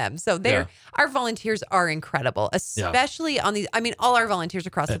reflection on them. So our volunteers are incredible, especially on these. I mean, all our volunteers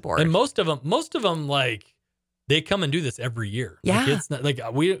across the board. And most of them like, they come and do this every year. Yeah. Like it's not like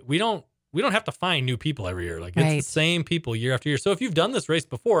we don't have to find new people every year. Like it's the same people year after year. So if you've done this race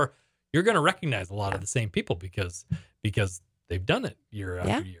before, you're going to recognize a lot of the same people because they've done it year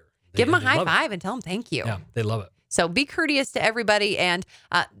after year. Give them a high five and tell them thank you. Yeah, they love it. So be courteous to everybody. And,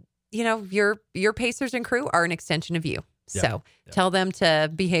 your pacers and crew are an extension of you. So tell them to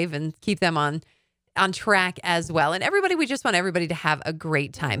behave and keep them on track as well. And everybody, we just want everybody to have a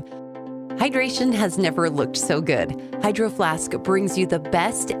great time. Hydration has never looked so good. Hydro Flask brings you the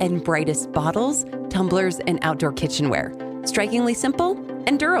best and brightest bottles, tumblers, and outdoor kitchenware. Strikingly simple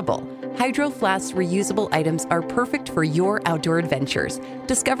and durable. Hydro Flask's reusable items are perfect for your outdoor adventures.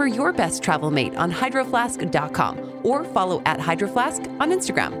 Discover your best travel mate on hydroflask.com or follow @HydroFlask on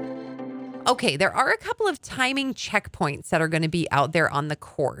Instagram. Okay, there are a couple of timing checkpoints that are going to be out there on the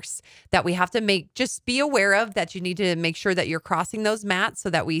course that we have to just be aware of, that you need to make sure that you're crossing those mats so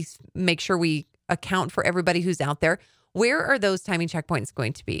that we make sure we account for everybody who's out there. Where are those timing checkpoints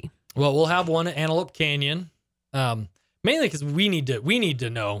going to be? Well, we'll have one at Antelope Canyon, mainly because we need to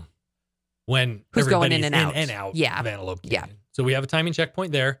know when who's going in and out of Antelope Canyon. Yeah. So we have a timing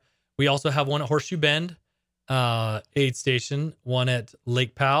checkpoint there. We also have one at Horseshoe Bend aid station, one at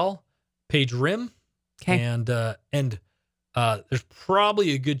Lake Powell, Page Rim. Okay. And there's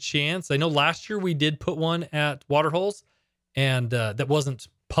probably a good chance. I know last year we did put one at Waterholes, and that wasn't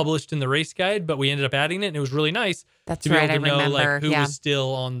published in the race guide, but we ended up adding it, and it was really nice. That's to be right. able to I know remember. like who was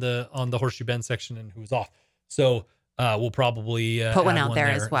still on the Horseshoe Bend section and who was off. So we'll probably put one out there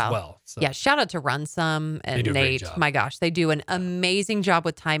as well. So. Yeah. Shout out to Run Some and Nate. My gosh, they do an amazing job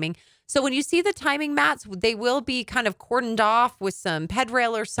with timing. So when you see the timing mats, they will be kind of cordoned off with some ped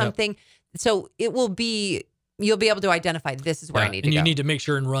rail or something. Yep. So you'll be able to identify this is where I need to go. And you need to make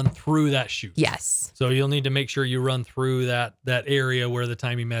sure and run through that chute. Yes. So you'll need to make sure you run through that area where the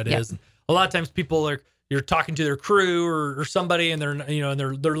timing mat is. And a lot of times people you're talking to their crew or somebody, and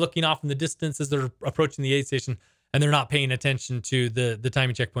they're looking off in the distance as they're approaching the aid station, and they're not paying attention to the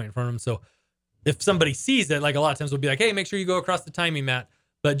timing checkpoint in front of them. So if somebody sees it, like a lot of times we'll be like, hey, make sure you go across the timing mat,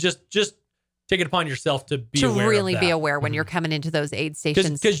 but just take it upon yourself to be aware really of that. be aware when you're coming into those aid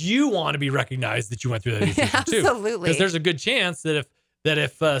stations, because you want to be recognized that you went through that aid station too. Absolutely, because there's a good chance that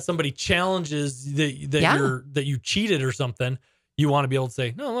if somebody challenges that you cheated or something, you want to be able to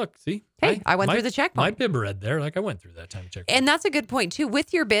say, no, look, see, hey, I went through the checkpoint. My bib read there, like I went through that timing checkpoint. And that's a good point too.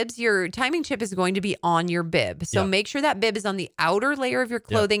 With your bibs, your timing chip is going to be on your bib, so make sure that bib is on the outer layer of your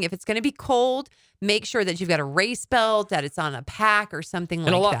clothing. If it's going to be cold, make sure that you've got a race belt, that it's on a pack or something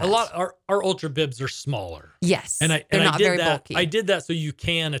that. A lot our ultra bibs are smaller. Yes, they're not very bulky. I did that so you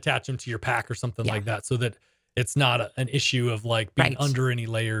can attach them to your pack or something like that, so that it's not an issue of like being under any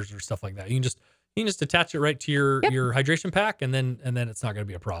layers or stuff like that. You can just attach it right to your hydration pack, and then it's not going to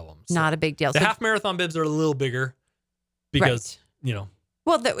be a problem. So not a big deal. The half marathon bibs are a little bigger because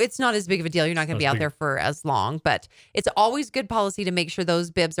Well, it's not as big of a deal. You're not going to be out there for as long, but it's always good policy to make sure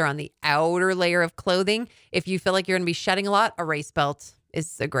those bibs are on the outer layer of clothing. If you feel like you're going to be shedding a lot, a race belt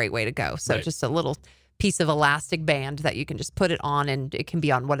is a great way to go. So just a little piece of elastic band that you can just put it on, and it can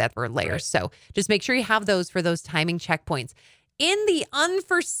be on whatever layer. Right. So just make sure you have those for those timing checkpoints. In the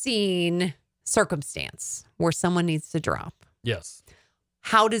unforeseen circumstance where someone needs to drop. Yes.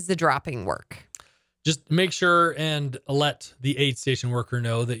 How does the dropping work? Just make sure and let the aid station worker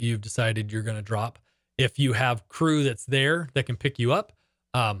know that you've decided you're going to drop. If you have crew that's there that can pick you up,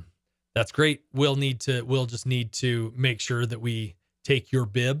 that's great. We'll just need to make sure that we take your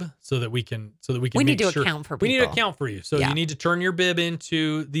bib so that we can need to account for people. We need to account for you. So you need to turn your bib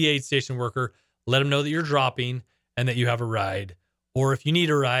into the aid station worker, let them know that you're dropping and that you have a ride. Or if you need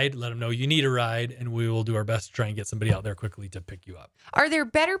a ride, let them know you need a ride, and we will do our best to try and get somebody out there quickly to pick you up. Are there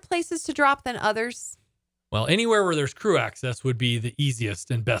better places to drop than others? Well, anywhere where there's crew access would be the easiest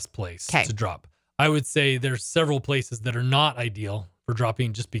and best place to drop. I would say there's several places that are not ideal for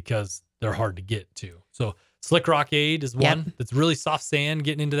dropping just because they're hard to get to. So Slick Rock Aid is one that's really soft sand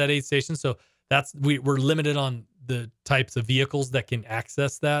getting into that aid station. So we're limited on the types of vehicles that can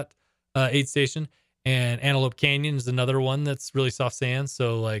access that aid station. And Antelope Canyon is another one that's really soft sand.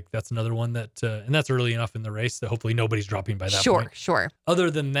 So like that's another one that, and that's early enough in the race that hopefully nobody's dropping by that point. Sure. Other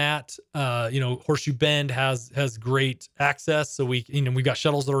than that, Horseshoe Bend has great access. So we've got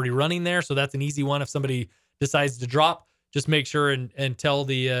shuttles already running there. So that's an easy one. If somebody decides to drop, just make sure and tell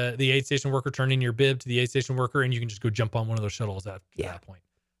the aid station worker, turn in your bib to the aid station worker, and you can just go jump on one of those shuttles at that point.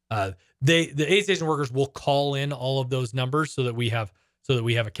 The aid station workers will call in all of those numbers so that we have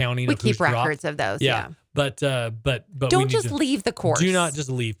accounting. We keep records of those. Yeah. But don't just leave the course. Do not just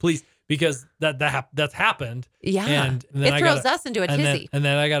leave, please, because that's happened. Yeah. And then it throws us into a tizzy. And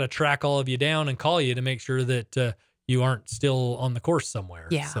then I got to track all of you down and call you to make sure that you aren't still on the course somewhere.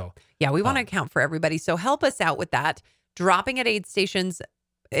 Yeah. So we want to account for everybody. So help us out with that. Dropping at aid stations.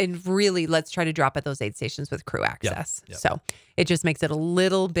 And really, let's try to drop at those aid stations with crew access. Yep. So it just makes it a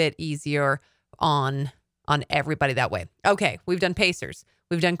little bit easier on everybody that way. Okay, we've done pacers,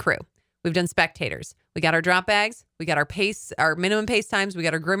 we've done crew, we've done spectators, we got our drop bags, we got our pace, our minimum pace times, we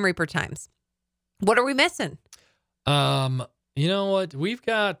got our Grim Reaper times. What are we missing? You know what? We've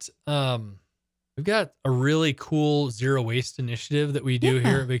got a really cool zero waste initiative that we do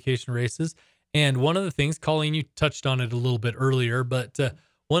here at Vacation Races. And one of the things, Colleen, you touched on it a little bit earlier, but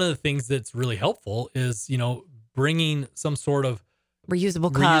one of the things that's really helpful is, bringing some sort of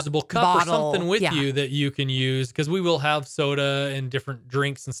reusable cup bottle, or something with you that you can use, because we will have soda and different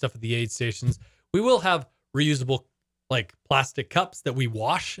drinks and stuff at the aid stations. We will have reusable like plastic cups that we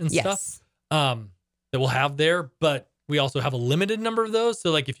wash and stuff that we'll have there, but we also have a limited number of those.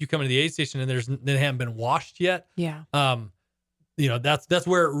 So like if you come to the aid station and they haven't been washed yet, that's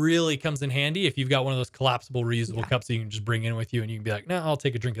where it really comes in handy. If you've got one of those collapsible reusable cups that you can just bring in with you, and you can be like, no, I'll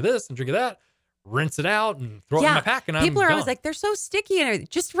take a drink of this and drink of that, rinse it out and throw it in my pack. And people are always like, they're so sticky and everything.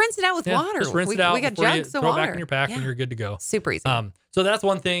 Just rinse it out with water. Just rinse it out. We got jugs of water. Throw it back in your pack and you're good to go. Super easy. So that's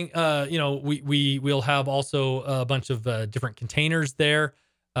one thing. We'll have also a bunch of different containers there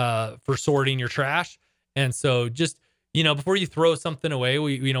for sorting your trash. And so just, before you throw something away,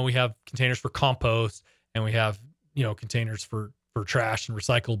 we have containers for compost, and we have, containers for trash and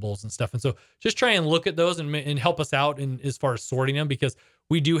recyclables and stuff. And so just try and look at those and help us out in as far as sorting them, because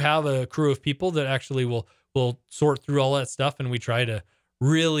we do have a crew of people that actually will sort through all that stuff. And we try to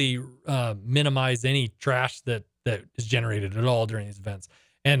really minimize any trash that is generated at all during these events.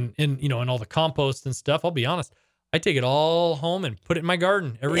 And all the compost and stuff, I'll be honest, I take it all home and put it in my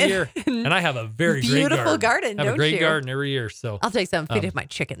garden every year. And I have a very beautiful garden. I have a great garden every year. So I'll take some, feed it to my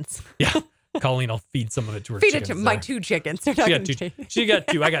chickens. Yeah. Colleen, I'll feed some of it to her chickens. Feed it to my 2 chickens. They're not going to She got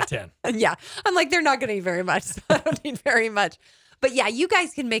 2. I got 10. Yeah. I'm like, they're not going to eat very much. So I don't need very much. But yeah, you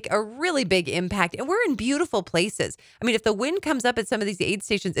guys can make a really big impact. And we're in beautiful places. I mean, if the wind comes up at some of these aid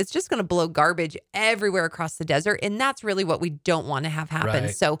stations, it's just going to blow garbage everywhere across the desert. And that's really what we don't want to have happen.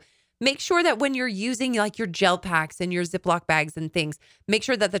 Right. So make sure that when you're using like your gel packs and your Ziploc bags and things, make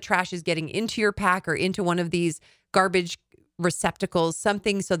sure that the trash is getting into your pack or into one of these garbage receptacles,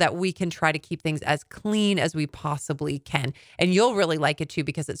 something so that we can try to keep things as clean as we possibly can. And you'll really like it too,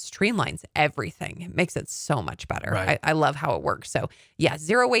 because it streamlines everything. It makes it so much better. Right. I love how it works. So yeah,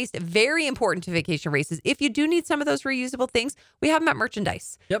 zero waste, very important to Vacation Races. If you do need some of those reusable things, we have them at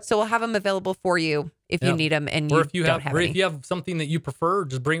merchandise. Yep. So we'll have them available for you if you need them, and if you have something that you prefer,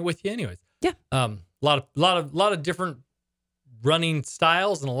 just bring it with you anyways. Yeah. A lot of different running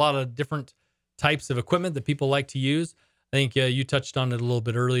styles and a lot of different types of equipment that people like to use. I think you touched on it a little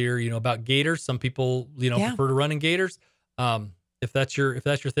bit earlier, about gaiters. Some people, prefer to run in gaiters. If that's your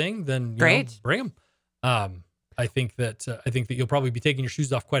thing, then great, bring them. I think that you'll probably be taking your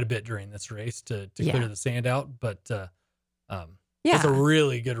shoes off quite a bit during this race to clear the sand out. But it's a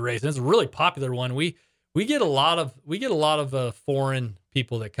really good race. And it's a really popular one. We get a lot of foreign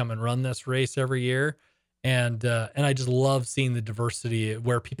people that come and run this race every year, and I just love seeing the diversity of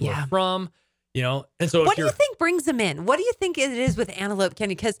where people are from. And so what do you think brings them in? What do you think it is with Antelope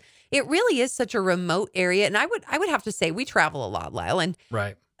Canyon? Because it really is such a remote area. And I would have to say we travel a lot, Lyle, and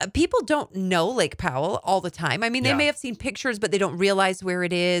right. People don't know Lake Powell all the time. I mean, they may have seen pictures, but they don't realize where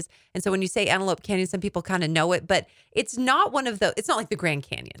it is. And so when you say Antelope Canyon, some people kind of know it, but it's not it's not like the Grand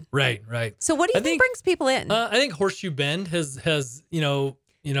Canyon. Right. So what do you think brings people in? I think Horseshoe Bend has got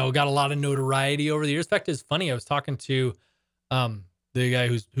a lot of notoriety over the years. In fact, it's funny. I was talking to the guy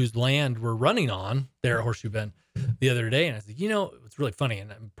whose land we're running on there at Horseshoe Bend the other day. And I said, it's really funny.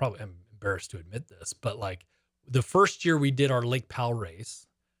 And I'm embarrassed to admit this, but like the first year we did our Lake Powell race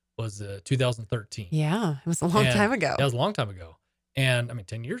was 2013. Yeah. It was a long time ago. That was a long time ago. And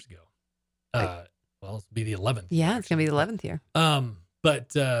 10 years ago. Well, it'll be the 11th. Yeah. It's going to be the 11th year.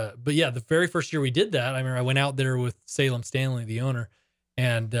 But yeah, the very first year we did that, I remember I went out there with Salem Stanley, the owner,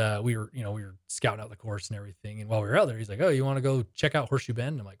 And we were scouting out the course and everything. And while we were out there, he's like, "Oh, you want to go check out Horseshoe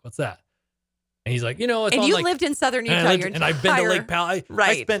Bend?" I'm like, "What's that?" And he's like, it's and on you lived in Southern Utah, and I've been to Lake Powell.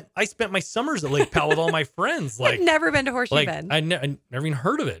 I spent my summers at Lake Powell with all my friends. Like, I've never been to Horseshoe Bend. I never even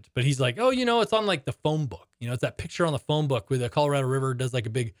heard of it. But he's like, "Oh, it's on like the phone book. It's that picture on the phone book where the Colorado River does like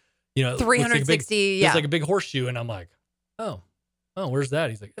a big, 360, there's like a big horseshoe." And I'm like, "Oh, where's that?"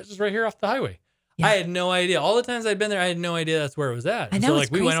 He's like, "It's just right here off the highway." Yeah. I had no idea. All the times I'd been there, I had no idea that's where it was at. I know, so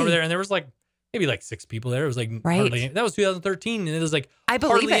like we went over there, and there was like maybe like 6 people there. It was like that was 2013, and it was like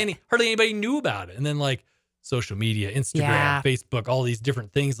hardly anybody knew about it. And then like social media, Instagram, Facebook, all these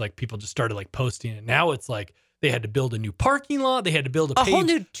different things, like people just started like posting it. Now it's like they had to build a new parking lot. They had to build a whole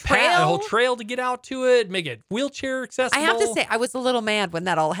new trail, a whole trail to get out to it, make it wheelchair accessible. I have to say, I was a little mad when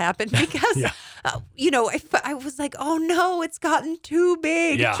that all happened because, I was like, oh no, it's gotten too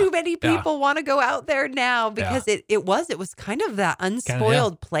big. Yeah. Too many people want to go out there now because it was kind of that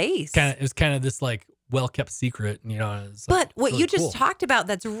unspoiled place. It was kind of this like well-kept secret, But what you just talked about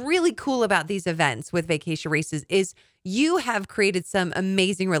that's really cool about these events with vacation races is you have created some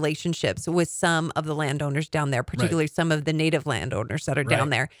amazing relationships with some of the landowners down there, particularly some of the native landowners that are down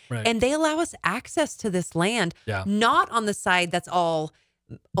there. Right. And they allow us access to this land, not on the side that's all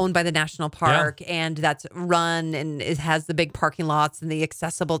owned by the national park and that's run and it has the big parking lots and the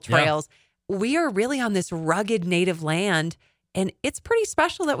accessible trails. Yeah. We are really on this rugged native land. And it's pretty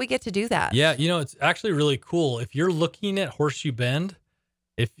special that we get to do that. Yeah, it's actually really cool. If you're looking at Horseshoe Bend,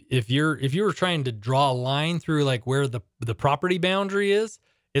 if you were trying to draw a line through like where the property boundary is,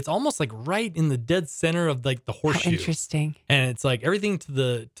 it's almost like right in the dead center of like the horseshoe. How interesting. And it's like everything to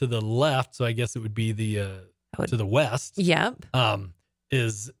the left, so I guess it would be the to the west. Yep.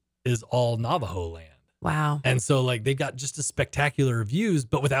 Is all Navajo land. Wow. And so like they got just as spectacular views,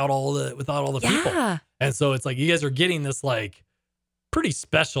 but without all the people. And so it's like you guys are getting this like pretty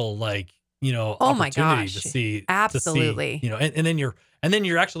special like, opportunity to see. Absolutely. To see, and then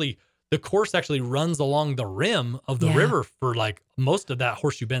you're actually the course actually runs along the rim of the river for like most of that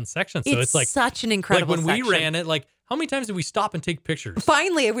Horseshoe Bend section. So it's like such an incredible like when we ran it, like how many times did we stop and take pictures?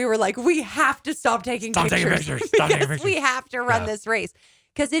 Finally, we were like, we have to stop taking pictures. Stop taking pictures. We have to run this race.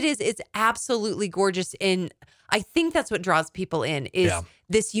 Because it's absolutely gorgeous. And I think that's what draws people in is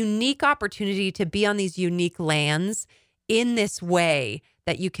this unique opportunity to be on these unique lands in this way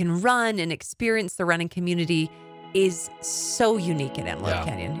that you can run and experience the running community is so unique in Antelope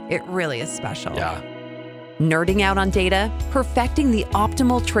Canyon. It really is special. Yeah. Nerding out on data, perfecting the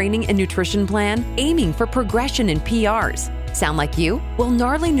optimal training and nutrition plan, aiming for progression in PRs. Sound like you? Well,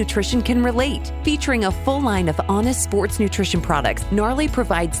 Gnarly Nutrition can relate. Featuring a full line of Honest Sports nutrition products, Gnarly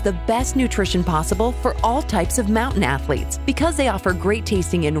provides the best nutrition possible for all types of mountain athletes. Because they offer great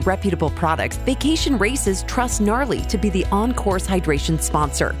tasting and reputable products, Vacation Races trust Gnarly to be the on-course hydration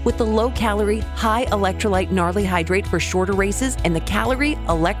sponsor. With the low-calorie, high-electrolyte Gnarly Hydrate for shorter races and the calorie,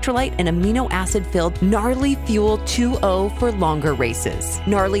 electrolyte, and amino acid-filled Gnarly Fuel 2.0 for longer races.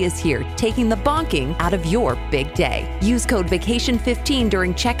 Gnarly is here, taking the bonking out of your big day. Use code VACATION15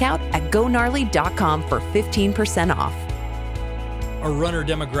 during checkout at GoGnarly.com for 15% off. Our runner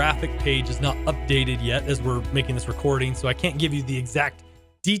demographic page is not updated yet as we're making this recording, so I can't give you the exact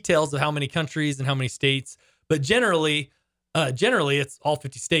details of how many countries and how many states, but generally it's all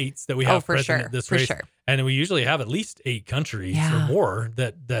 50 states that we have present at this race. Sure. And we usually have at least 8 countries or more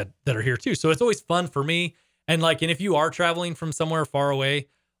that are here too. So it's always fun for me. And if you are traveling from somewhere far away,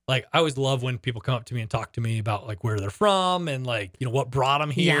 like I always love when people come up to me and talk to me about like where they're from and like, what brought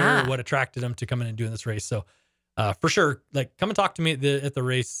them here, what attracted them to coming and doing this race. So for sure, like come and talk to me at the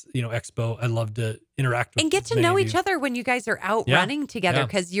race, expo. I'd love to interact with and get to know each other when you guys are out running together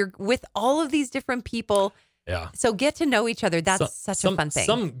because you're with all of these different people. Yeah. So get to know each other. That's such a fun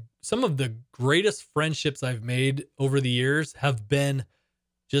thing. Some of the greatest friendships I've made over the years have been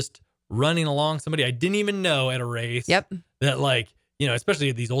just running along somebody I didn't even know at a race. Yep. That like, especially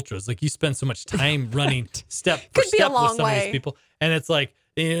at these ultras, like you spend so much time running step for step with some of these people. And it's like,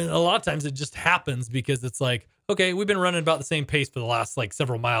 a lot of times it just happens because it's like, okay, we've been running about the same pace for the last like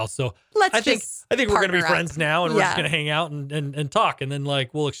several miles. So I think we're going to be friends now and we're just going to hang out and talk. And then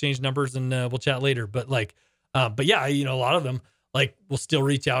like, we'll exchange numbers and we'll chat later. But like, but yeah, a lot of them like will still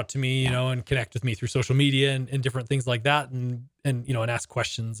reach out to me, and connect with me through social media and different things like that. And ask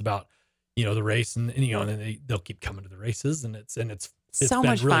questions about, the race and then they'll keep coming to the races and it's so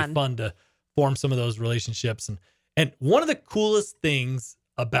been much really fun to form some of those relationships. And one of the coolest things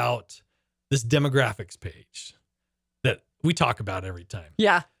about this demographics page that we talk about every time.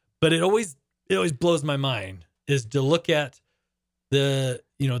 Yeah. But it always blows my mind is to look at the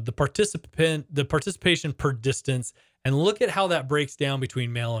participation per distance And look at how that breaks down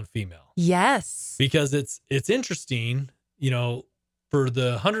between male and female. Yes. Because it's interesting, for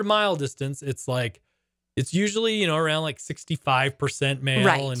the 100-mile distance, it's usually, around like 65%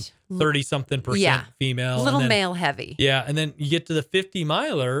 male and 30-something% female. A little male heavy. Yeah. And then you get to the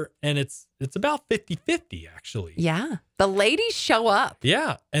 50-miler and it's about 50-50 actually. Yeah. The ladies show up.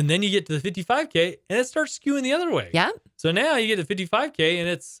 Yeah. And then you get to the 55K and it starts skewing the other way. Yeah. So now you get to 55K and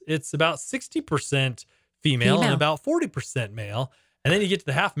it's about 60% female and about 40% male. And then you get to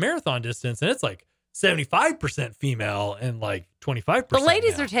the half marathon distance and it's like 75% female and like 25%. The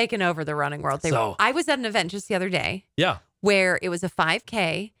ladies are taking over the running world. I was at an event just the other day. Yeah. Where it was a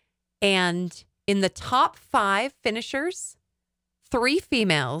 5K, and in the top 5 finishers, 3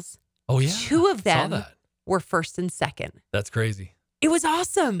 females. Oh yeah. 2 of them were first and second. That's crazy. It was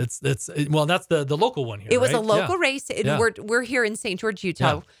awesome. That's the local one here. It was a local race. And we're here in St. George,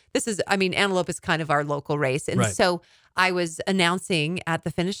 Utah. Yeah. This is, Antelope is kind of our local race. And so I was announcing at the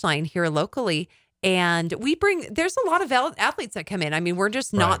finish line here locally. And there's a lot of athletes that come in. We're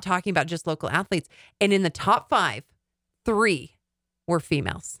just not talking about just local athletes. And in the top 5, 3 were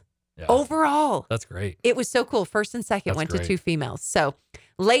females. Yeah. Overall. That's great. It was so cool. First and second went to 2 females. So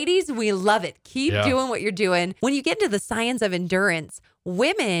ladies, we love it. Keep doing what you're doing. When you get into the science of endurance,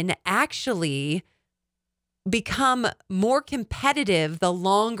 women actually become more competitive the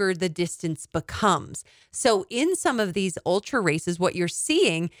longer the distance becomes. So in some of these ultra races, what you're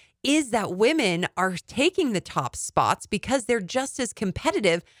seeing is that women are taking the top spots because they're just as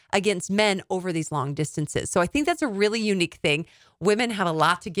competitive against men over these long distances. So I think that's a really unique thing. Women have a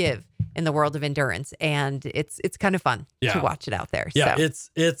lot to give in the world of endurance, and it's kind of fun to watch it out there. Yeah,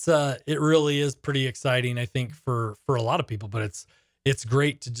 so. It really is pretty exciting, I think, for a lot of people, but it's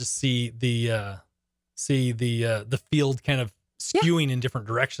great to just see the field kind of skewing in different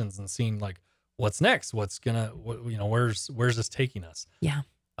directions and seeing like what's next, where's this taking us? Yeah.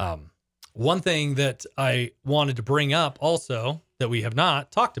 One thing that I wanted to bring up also that we have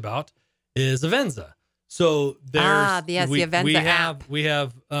not talked about is Avenza. So there's the Avenza app. We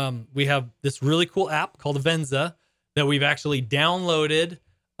have this really cool app called Avenza that we've actually downloaded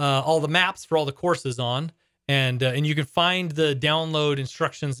all the maps for all the courses on, and you can find the download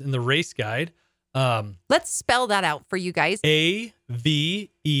instructions in the race guide. Let's spell that out for you guys. Avenza.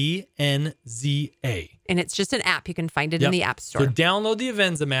 And it's just an app. You can find it in the App Store. So download the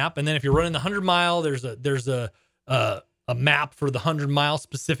Avenza map, and then if you're running the 100-mile, there's a map for the 100-mile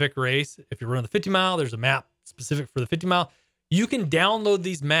specific race. If you're running the 50-mile, there's a map specific for the 50-mile. You can download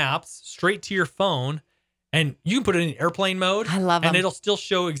these maps straight to your phone, and you can put it in airplane mode. I love them. And it'll still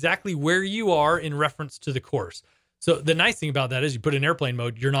show exactly where you are in reference to the course. So the nice thing about that is you put it in airplane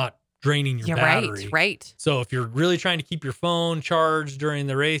mode, you're not draining your battery. Right. So if you're really trying to keep your phone charged during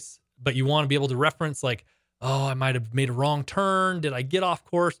the race, but you want to be able to reference like, oh, I might have made a wrong turn. Did I get off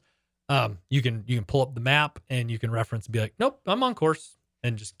course? You can pull up the map and you can reference and be like, nope, I'm on course,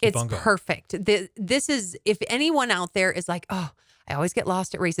 and just keep on going. It's perfect. This is, if anyone out there is like, oh, I always get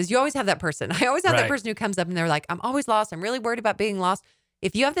lost at races. You always have that person. I always have that person who comes up and they're like, I'm always lost. I'm really worried about being lost.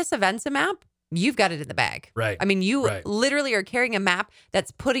 If you have this Avenza map, you've got it in the bag. Right. You literally are carrying a map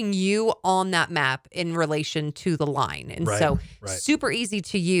that's putting you on that map in relation to the line. And so super easy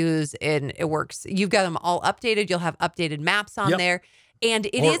to use, and it works. You've got them all updated. You'll have updated maps on there. And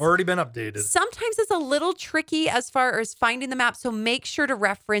it is already been updated. Sometimes it's a little tricky as far as finding the map. So make sure to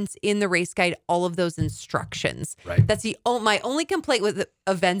reference in the race guide all of those instructions. Right. That's my only complaint with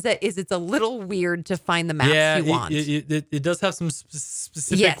Avenza is it's a little weird to find the maps you want. It does have some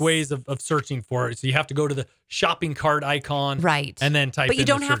specific ways of searching for it. So you have to go to the shopping cart icon, right, and then type. But you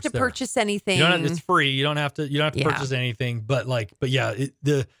don't have to purchase anything. It's free. You don't have to purchase anything. But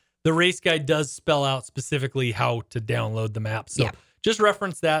the race guide does spell out specifically how to download the map. So. Yeah. Just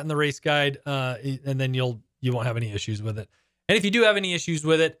reference that in the race guide, and then you won't have any issues with it. And if you do have any issues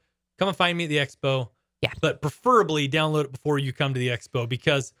with it, come and find me at the expo. Yeah. But preferably download it before you come to the expo,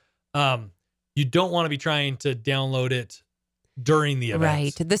 because you don't want to be trying to download it during the event.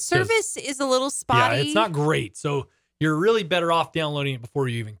 Right. The service is a little spotty. Yeah, it's not great. So you're really better off downloading it before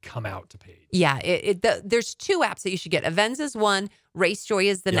you even come out to page. Yeah, there's 2 apps that you should get. Avenza's one, RaceJoy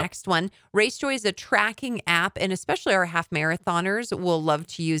is the next one. RaceJoy is a tracking app, and especially our half marathoners will love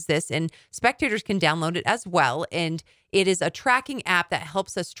to use this, and spectators can download it as well. And it is a tracking app that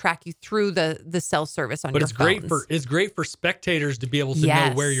helps us track you through the cell service on your phones. But it's great for spectators to be able to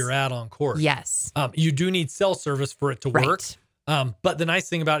know where you're at on course. Yes. You do need cell service for it to work. But the nice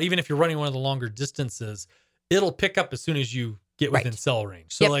thing about, even if you're running one of the longer distances, it'll pick up as soon as you get within cell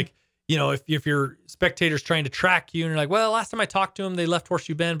range. So if your spectators trying to track you and you're like, well, last time I talked to them, they left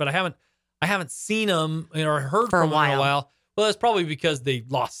Horseshoe Bend, but I haven't I haven't seen them or heard from them in a while. Well, that's probably because they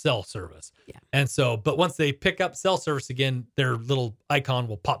lost cell service. Yeah. And so, but once they pick up cell service again, their little icon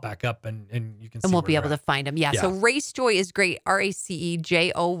will pop back up and you can see. And we'll be able to find them. Yeah. So RaceJoy is great.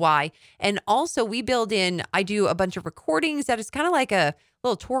 RACEJOY. And also I do a bunch of recordings that is kind of like a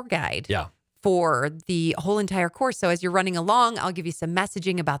little tour guide. Yeah. For the whole entire course. So as you're running along, I'll give you some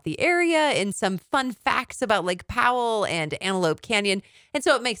messaging about the area and some fun facts about Lake Powell and Antelope Canyon. And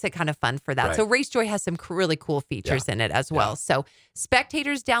so it makes it kind of fun for that. Right. So RaceJoy has some really cool features in it as well. So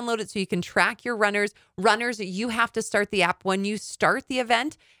spectators, download it so you can track your runners. Runners, you have to start the app when you start the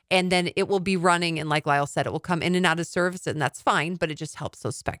event, and then it will be running. And like Lyle said, it will come in and out of service, and that's fine, but it just helps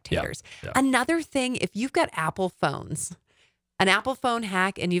those spectators. Another thing, if you've got Apple phones, an Apple phone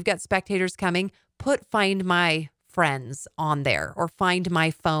hack, and you've got spectators coming, put Find My Friends on there or Find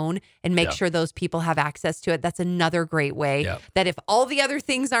My Phone and make sure those people have access to it. That's another great way that if all the other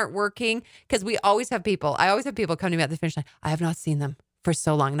things aren't working, because I always have people come to me at the finish line. I have not seen them for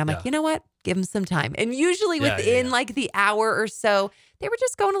so long. And I'm like, you know what? Give them some time. And usually within like the hour or so, they were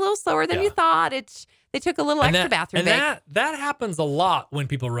just going a little slower than you thought. They took a little extra bathroom break. That happens a lot when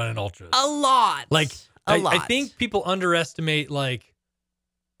people run in ultras. A lot. I think people underestimate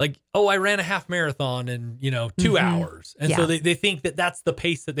I ran a half marathon in 2 hours, and so they think that that's the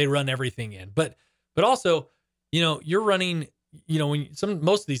pace that they run everything in. But also, you're running. When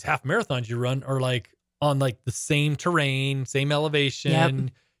most of these half marathons you run are on the same terrain, same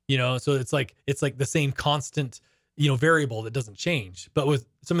elevation. So it's like the same constant variable that doesn't change. But with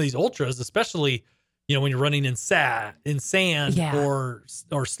some of these ultras, especially when you're running in sand or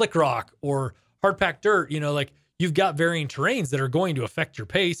slick rock or hard packed dirt, you've got varying terrains that are going to affect your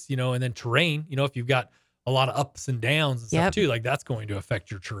pace, and then terrain, if you've got a lot of ups and downs and stuff too, that's going to affect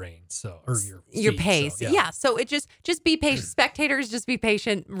your terrain. So, or your pace. So it just be patient. Spectators, just be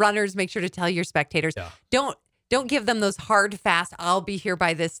patient. Runners, make sure to tell your spectators, don't give them those hard, fast, I'll be here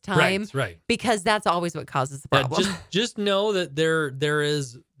by this time. Right. Because that's always what causes the problem. Just know that there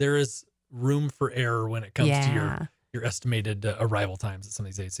is room for error when it comes to your estimated arrival times at some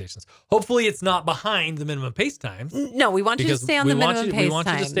of these aid stations. Hopefully it's not behind the minimum pace times. No, we want you to stay on the minimum pace times. We want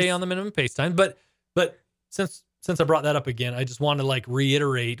you to stay on the minimum pace time. But since I brought that up again, I just want to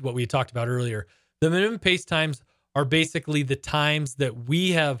reiterate what we talked about earlier. The minimum pace times are basically the times that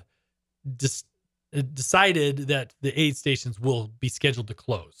we have decided that the aid stations will be scheduled to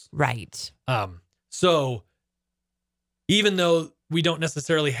close. Right. So even though we don't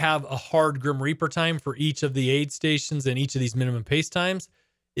necessarily have a hard Grim Reaper time for each of the aid stations and each of these minimum pace times,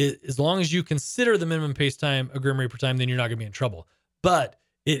 as long as you consider the minimum pace time a Grim Reaper time, then you're not going to be in trouble. But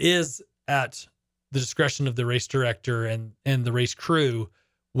it is at the discretion of the race director and the race crew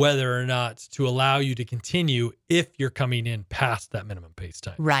whether or not to allow you to continue if you're coming in past that minimum pace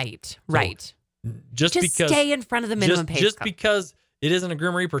time. Right. Just because stay in front of the minimum pace. Just because it isn't a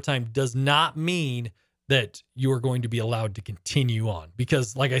Grim Reaper time does not mean that you are going to be allowed to continue on,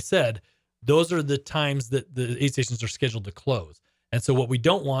 because like I said, those are the times that the aid stations are scheduled to close. And so what we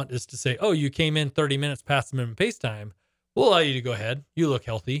don't want is to say, oh, you came in 30 minutes past the minimum pace time. We'll allow you to go ahead. You look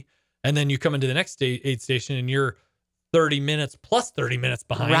healthy. And then you come into the next aid station and you're 30 minutes plus 30 minutes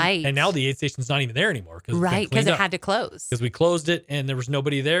behind. Right. And now the aid station's not even there anymore. Because it had to close. Because we closed it and there was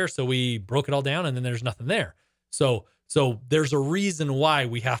nobody there. So we broke it all down and then there's nothing there. So there's a reason why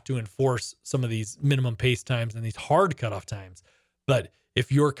we have to enforce some of these minimum pace times and these hard cutoff times. But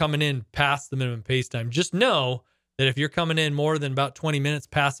if you're coming in past the minimum pace time, just know that if you're coming in more than about 20 minutes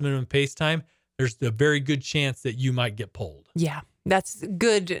past the minimum pace time, there's a very good chance that you might get pulled. Yeah, that's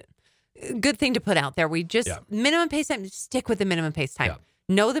good thing to put out there. We just minimum pace time, stick with the minimum pace time.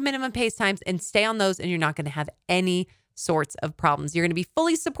 Know the minimum pace times and stay on those, and you're not going to have any sorts of problems. You're going to be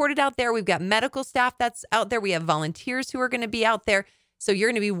fully supported out there. We've got medical staff that's out there. We have volunteers who are going to be out there. So you're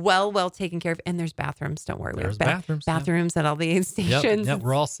going to be well taken care of. And there's bathrooms. Don't worry. There's bathrooms at all the aid stations. Yep,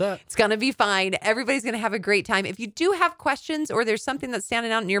 we're all set. It's going to be fine. Everybody's going to have a great time. If you do have questions or there's something that's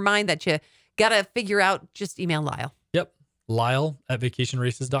standing out in your mind that you got to figure out, just email Lyle. Yep.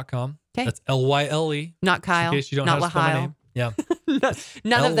 Lyle@vacationraces.com. Okay. That's L-Y-L-E. Not Kyle. In case you don't not know how to spell my name. Yeah.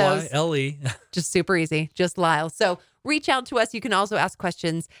 None of those. L-Y-L-E. Just super easy. Just Lyle. So reach out to us. You can also ask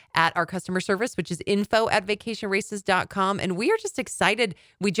questions at our customer service, which is info@vacationraces.com. And we are just excited.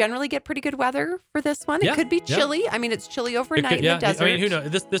 We generally get pretty good weather for this one. It could be chilly. I mean, it's chilly overnight in the desert. I mean, who knows?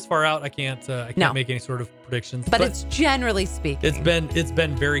 This far out, I can't make any sort of predictions. But it's generally speaking. It's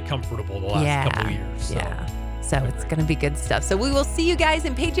been very comfortable the last couple of years. So. Yeah. So it's going to be good stuff. So we will see you guys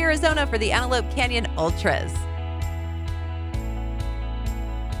in Page, Arizona for the Antelope Canyon Ultras.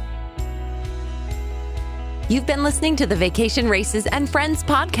 You've been listening to the Vacation Races and Friends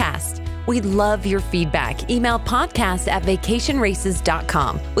podcast. We'd love your feedback. Email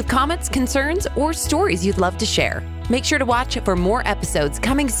podcast@vacationraces.com with comments, concerns, or stories you'd love to share. Make sure to watch for more episodes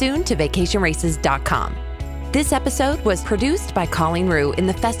coming soon to vacationraces.com. This episode was produced by Colleen Rue in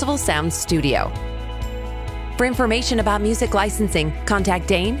the Festival Sound Studio. For information about music licensing, contact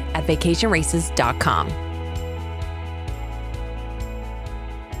Dane at vacationraces.com.